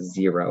subscript it with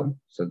 0.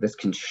 So this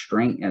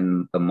constraint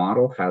in the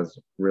model has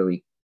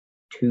really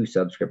 2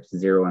 subscripts,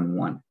 0 and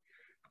 1.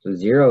 So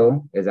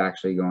 0 is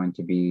actually going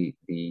to be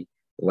the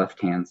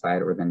left-hand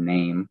side or the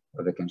name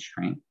of the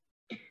constraint.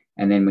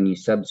 And then when you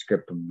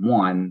subscript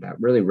 1, that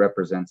really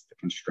represents the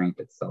constraint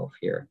itself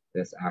here,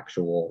 this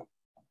actual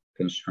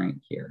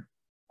constraint here.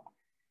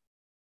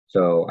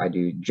 So I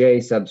do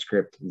J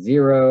subscript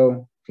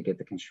 0 to get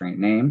the constraint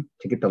name.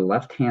 To get the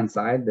left-hand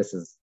side, this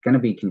is going to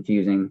be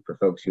confusing for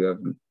folks who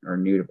are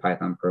new to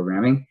Python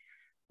programming,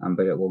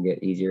 but it will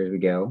get easier as we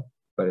go.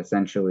 But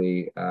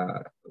essentially,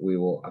 we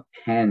will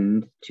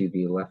append to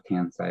the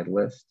left-hand side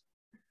list.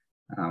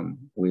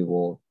 We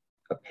will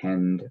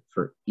append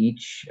for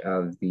each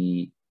of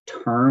the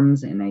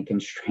terms in a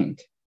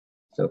constraint.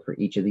 So for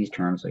each of these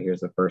terms, so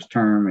here's the first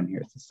term and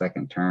here's the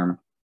second term.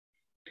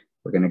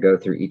 We're going to go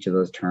through each of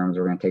those terms.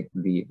 We're going to take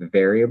the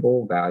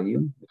variable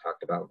value, we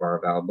talked about var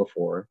val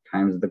before,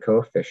 times the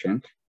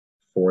coefficient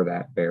for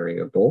that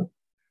variable.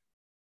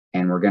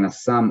 And we're going to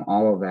sum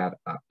all of that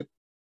up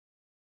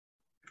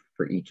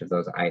for each of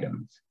those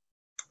items.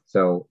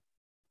 So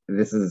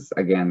this is,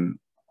 again,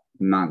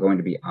 not going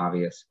to be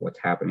obvious what's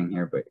happening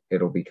here, but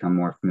it'll become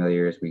more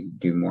familiar as we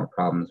do more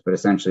problems. But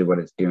essentially what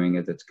it's doing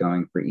is it's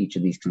going for each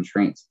of these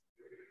constraints.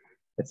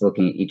 It's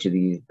looking at each of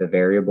the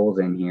variables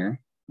in here,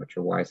 which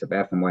are y sub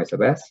f and y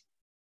sub s,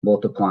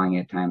 multiplying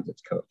it times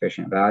its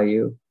coefficient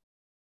value,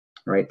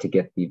 right, to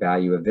get the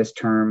value of this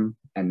term,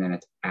 and then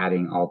it's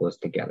adding all those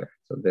together.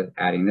 So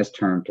adding this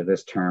term to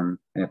this term,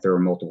 and if there were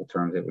multiple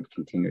terms, it would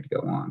continue to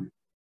go on.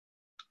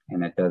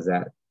 And it does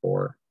that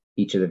for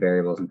each of the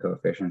variables and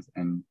coefficients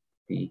and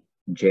the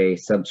J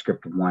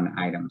subscript 1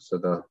 items. So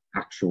the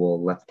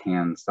actual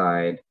left-hand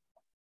side,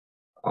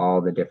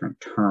 all the different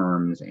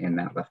terms in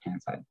that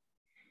left-hand side.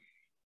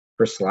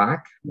 For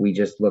slack, we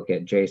just look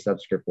at J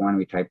subscript 1,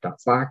 we type dot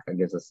slack, that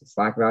gives us the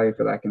slack value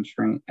for that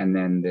constraint. And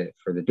then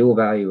for the dual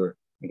value,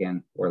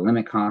 or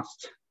limit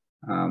cost,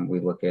 we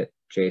look at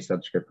J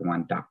subscript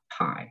 1 dot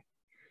pi.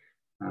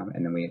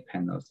 And then we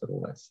append those to the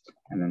list.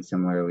 And then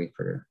similarly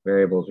for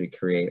variables, we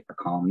create our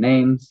column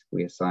names.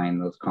 We assign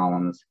those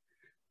columns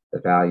the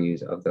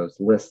values of those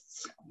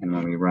lists. And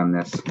when we run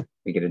this,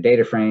 we get a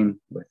data frame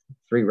with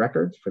 3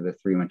 records for the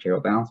 3 material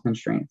balance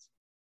constraints.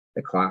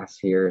 The class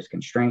here is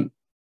constraint.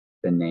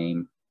 The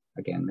name,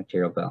 again,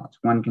 material balance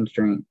 1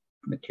 constraint,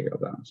 material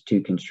balance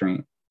 2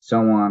 constraint,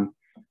 so on.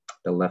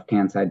 The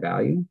left-hand side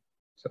value,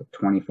 so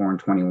 24 and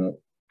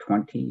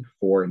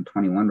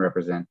 21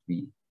 represent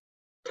the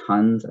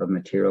tons of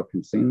material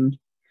consumed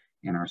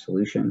in our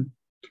solution,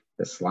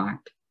 the slack,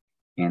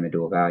 and the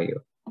dual value.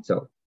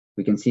 So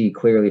we can see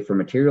clearly for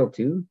material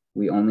 2,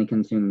 we only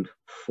consumed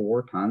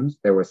 4 tons.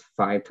 There was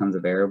 5 tons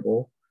of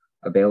variable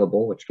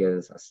available, which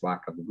gives a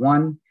slack of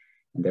 1,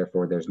 and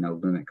therefore there's no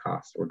limit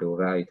cost or dual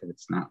value because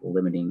it's not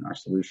limiting our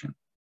solution.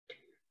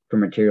 For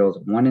materials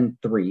 1 and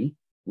 3,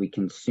 we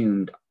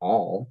consumed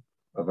all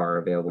of our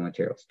available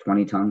materials,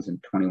 20 tons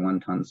and 21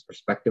 tons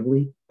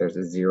respectively. There's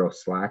a 0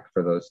 slack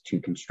for those 2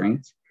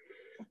 constraints.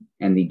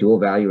 And the dual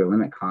value or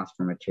limit cost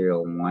for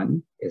material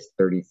 1 is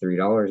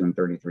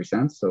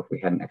 $33.33. So if we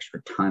had an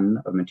extra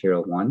ton of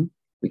material 1,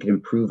 we could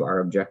improve our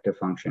objective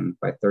function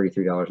by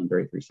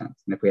 $33.33. And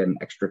if we had an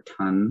extra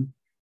ton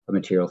of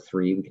material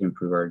 3, we could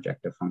improve our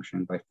objective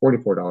function by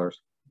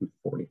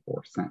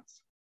 $44.44.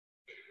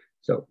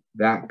 So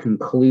that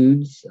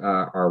concludes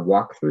our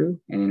walkthrough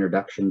and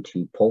introduction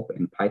to PuLP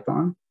and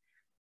Python.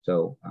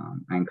 So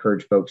I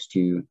encourage folks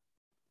to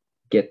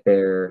get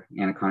their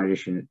Anaconda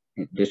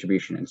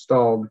distribution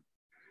installed,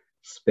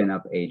 spin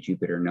up a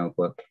Jupyter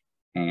notebook,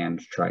 and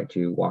try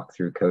to walk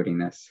through coding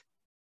this.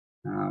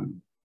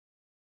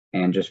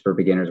 And just for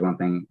beginners, one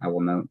thing I will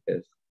note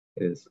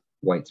is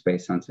white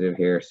space sensitive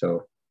here.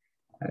 So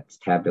that's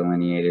tab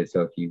delineated.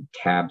 So if you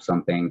tab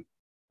something,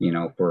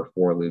 for a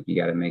for loop, you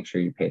got to make sure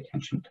you pay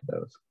attention to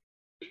those.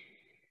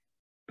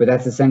 But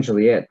that's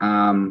essentially it.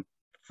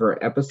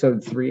 For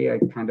episode 3, I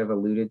kind of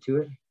alluded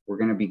to it. We're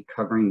going to be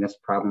covering this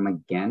problem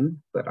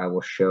again, but I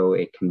will show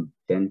a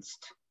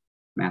condensed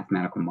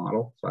mathematical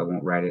model. So I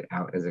won't write it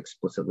out as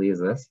explicitly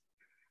as this.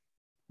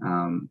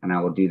 And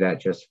I will do that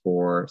just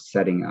for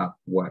setting up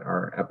what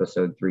our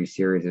episode 3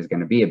 series is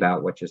going to be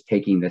about, which is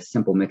taking this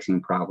simple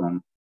mixing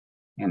problem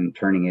and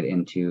turning it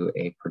into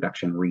a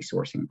production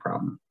resourcing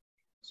problem.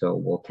 So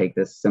we'll take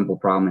this simple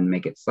problem and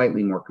make it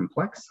slightly more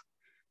complex.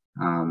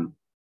 And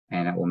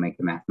it will make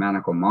the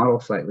mathematical model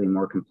slightly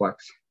more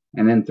complex.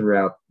 And then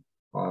throughout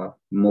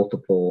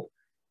multiple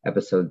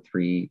episode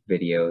 3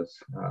 videos,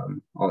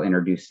 I'll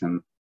introduce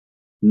some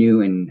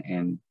new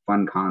and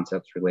fun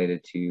concepts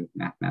related to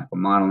mathematical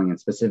modeling and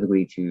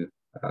specifically to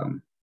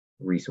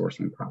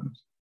resourcing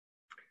problems.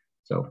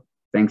 So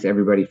thanks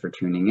everybody for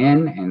tuning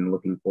in, and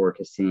looking forward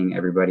to seeing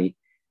everybody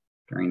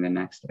during the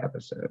next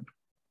episode.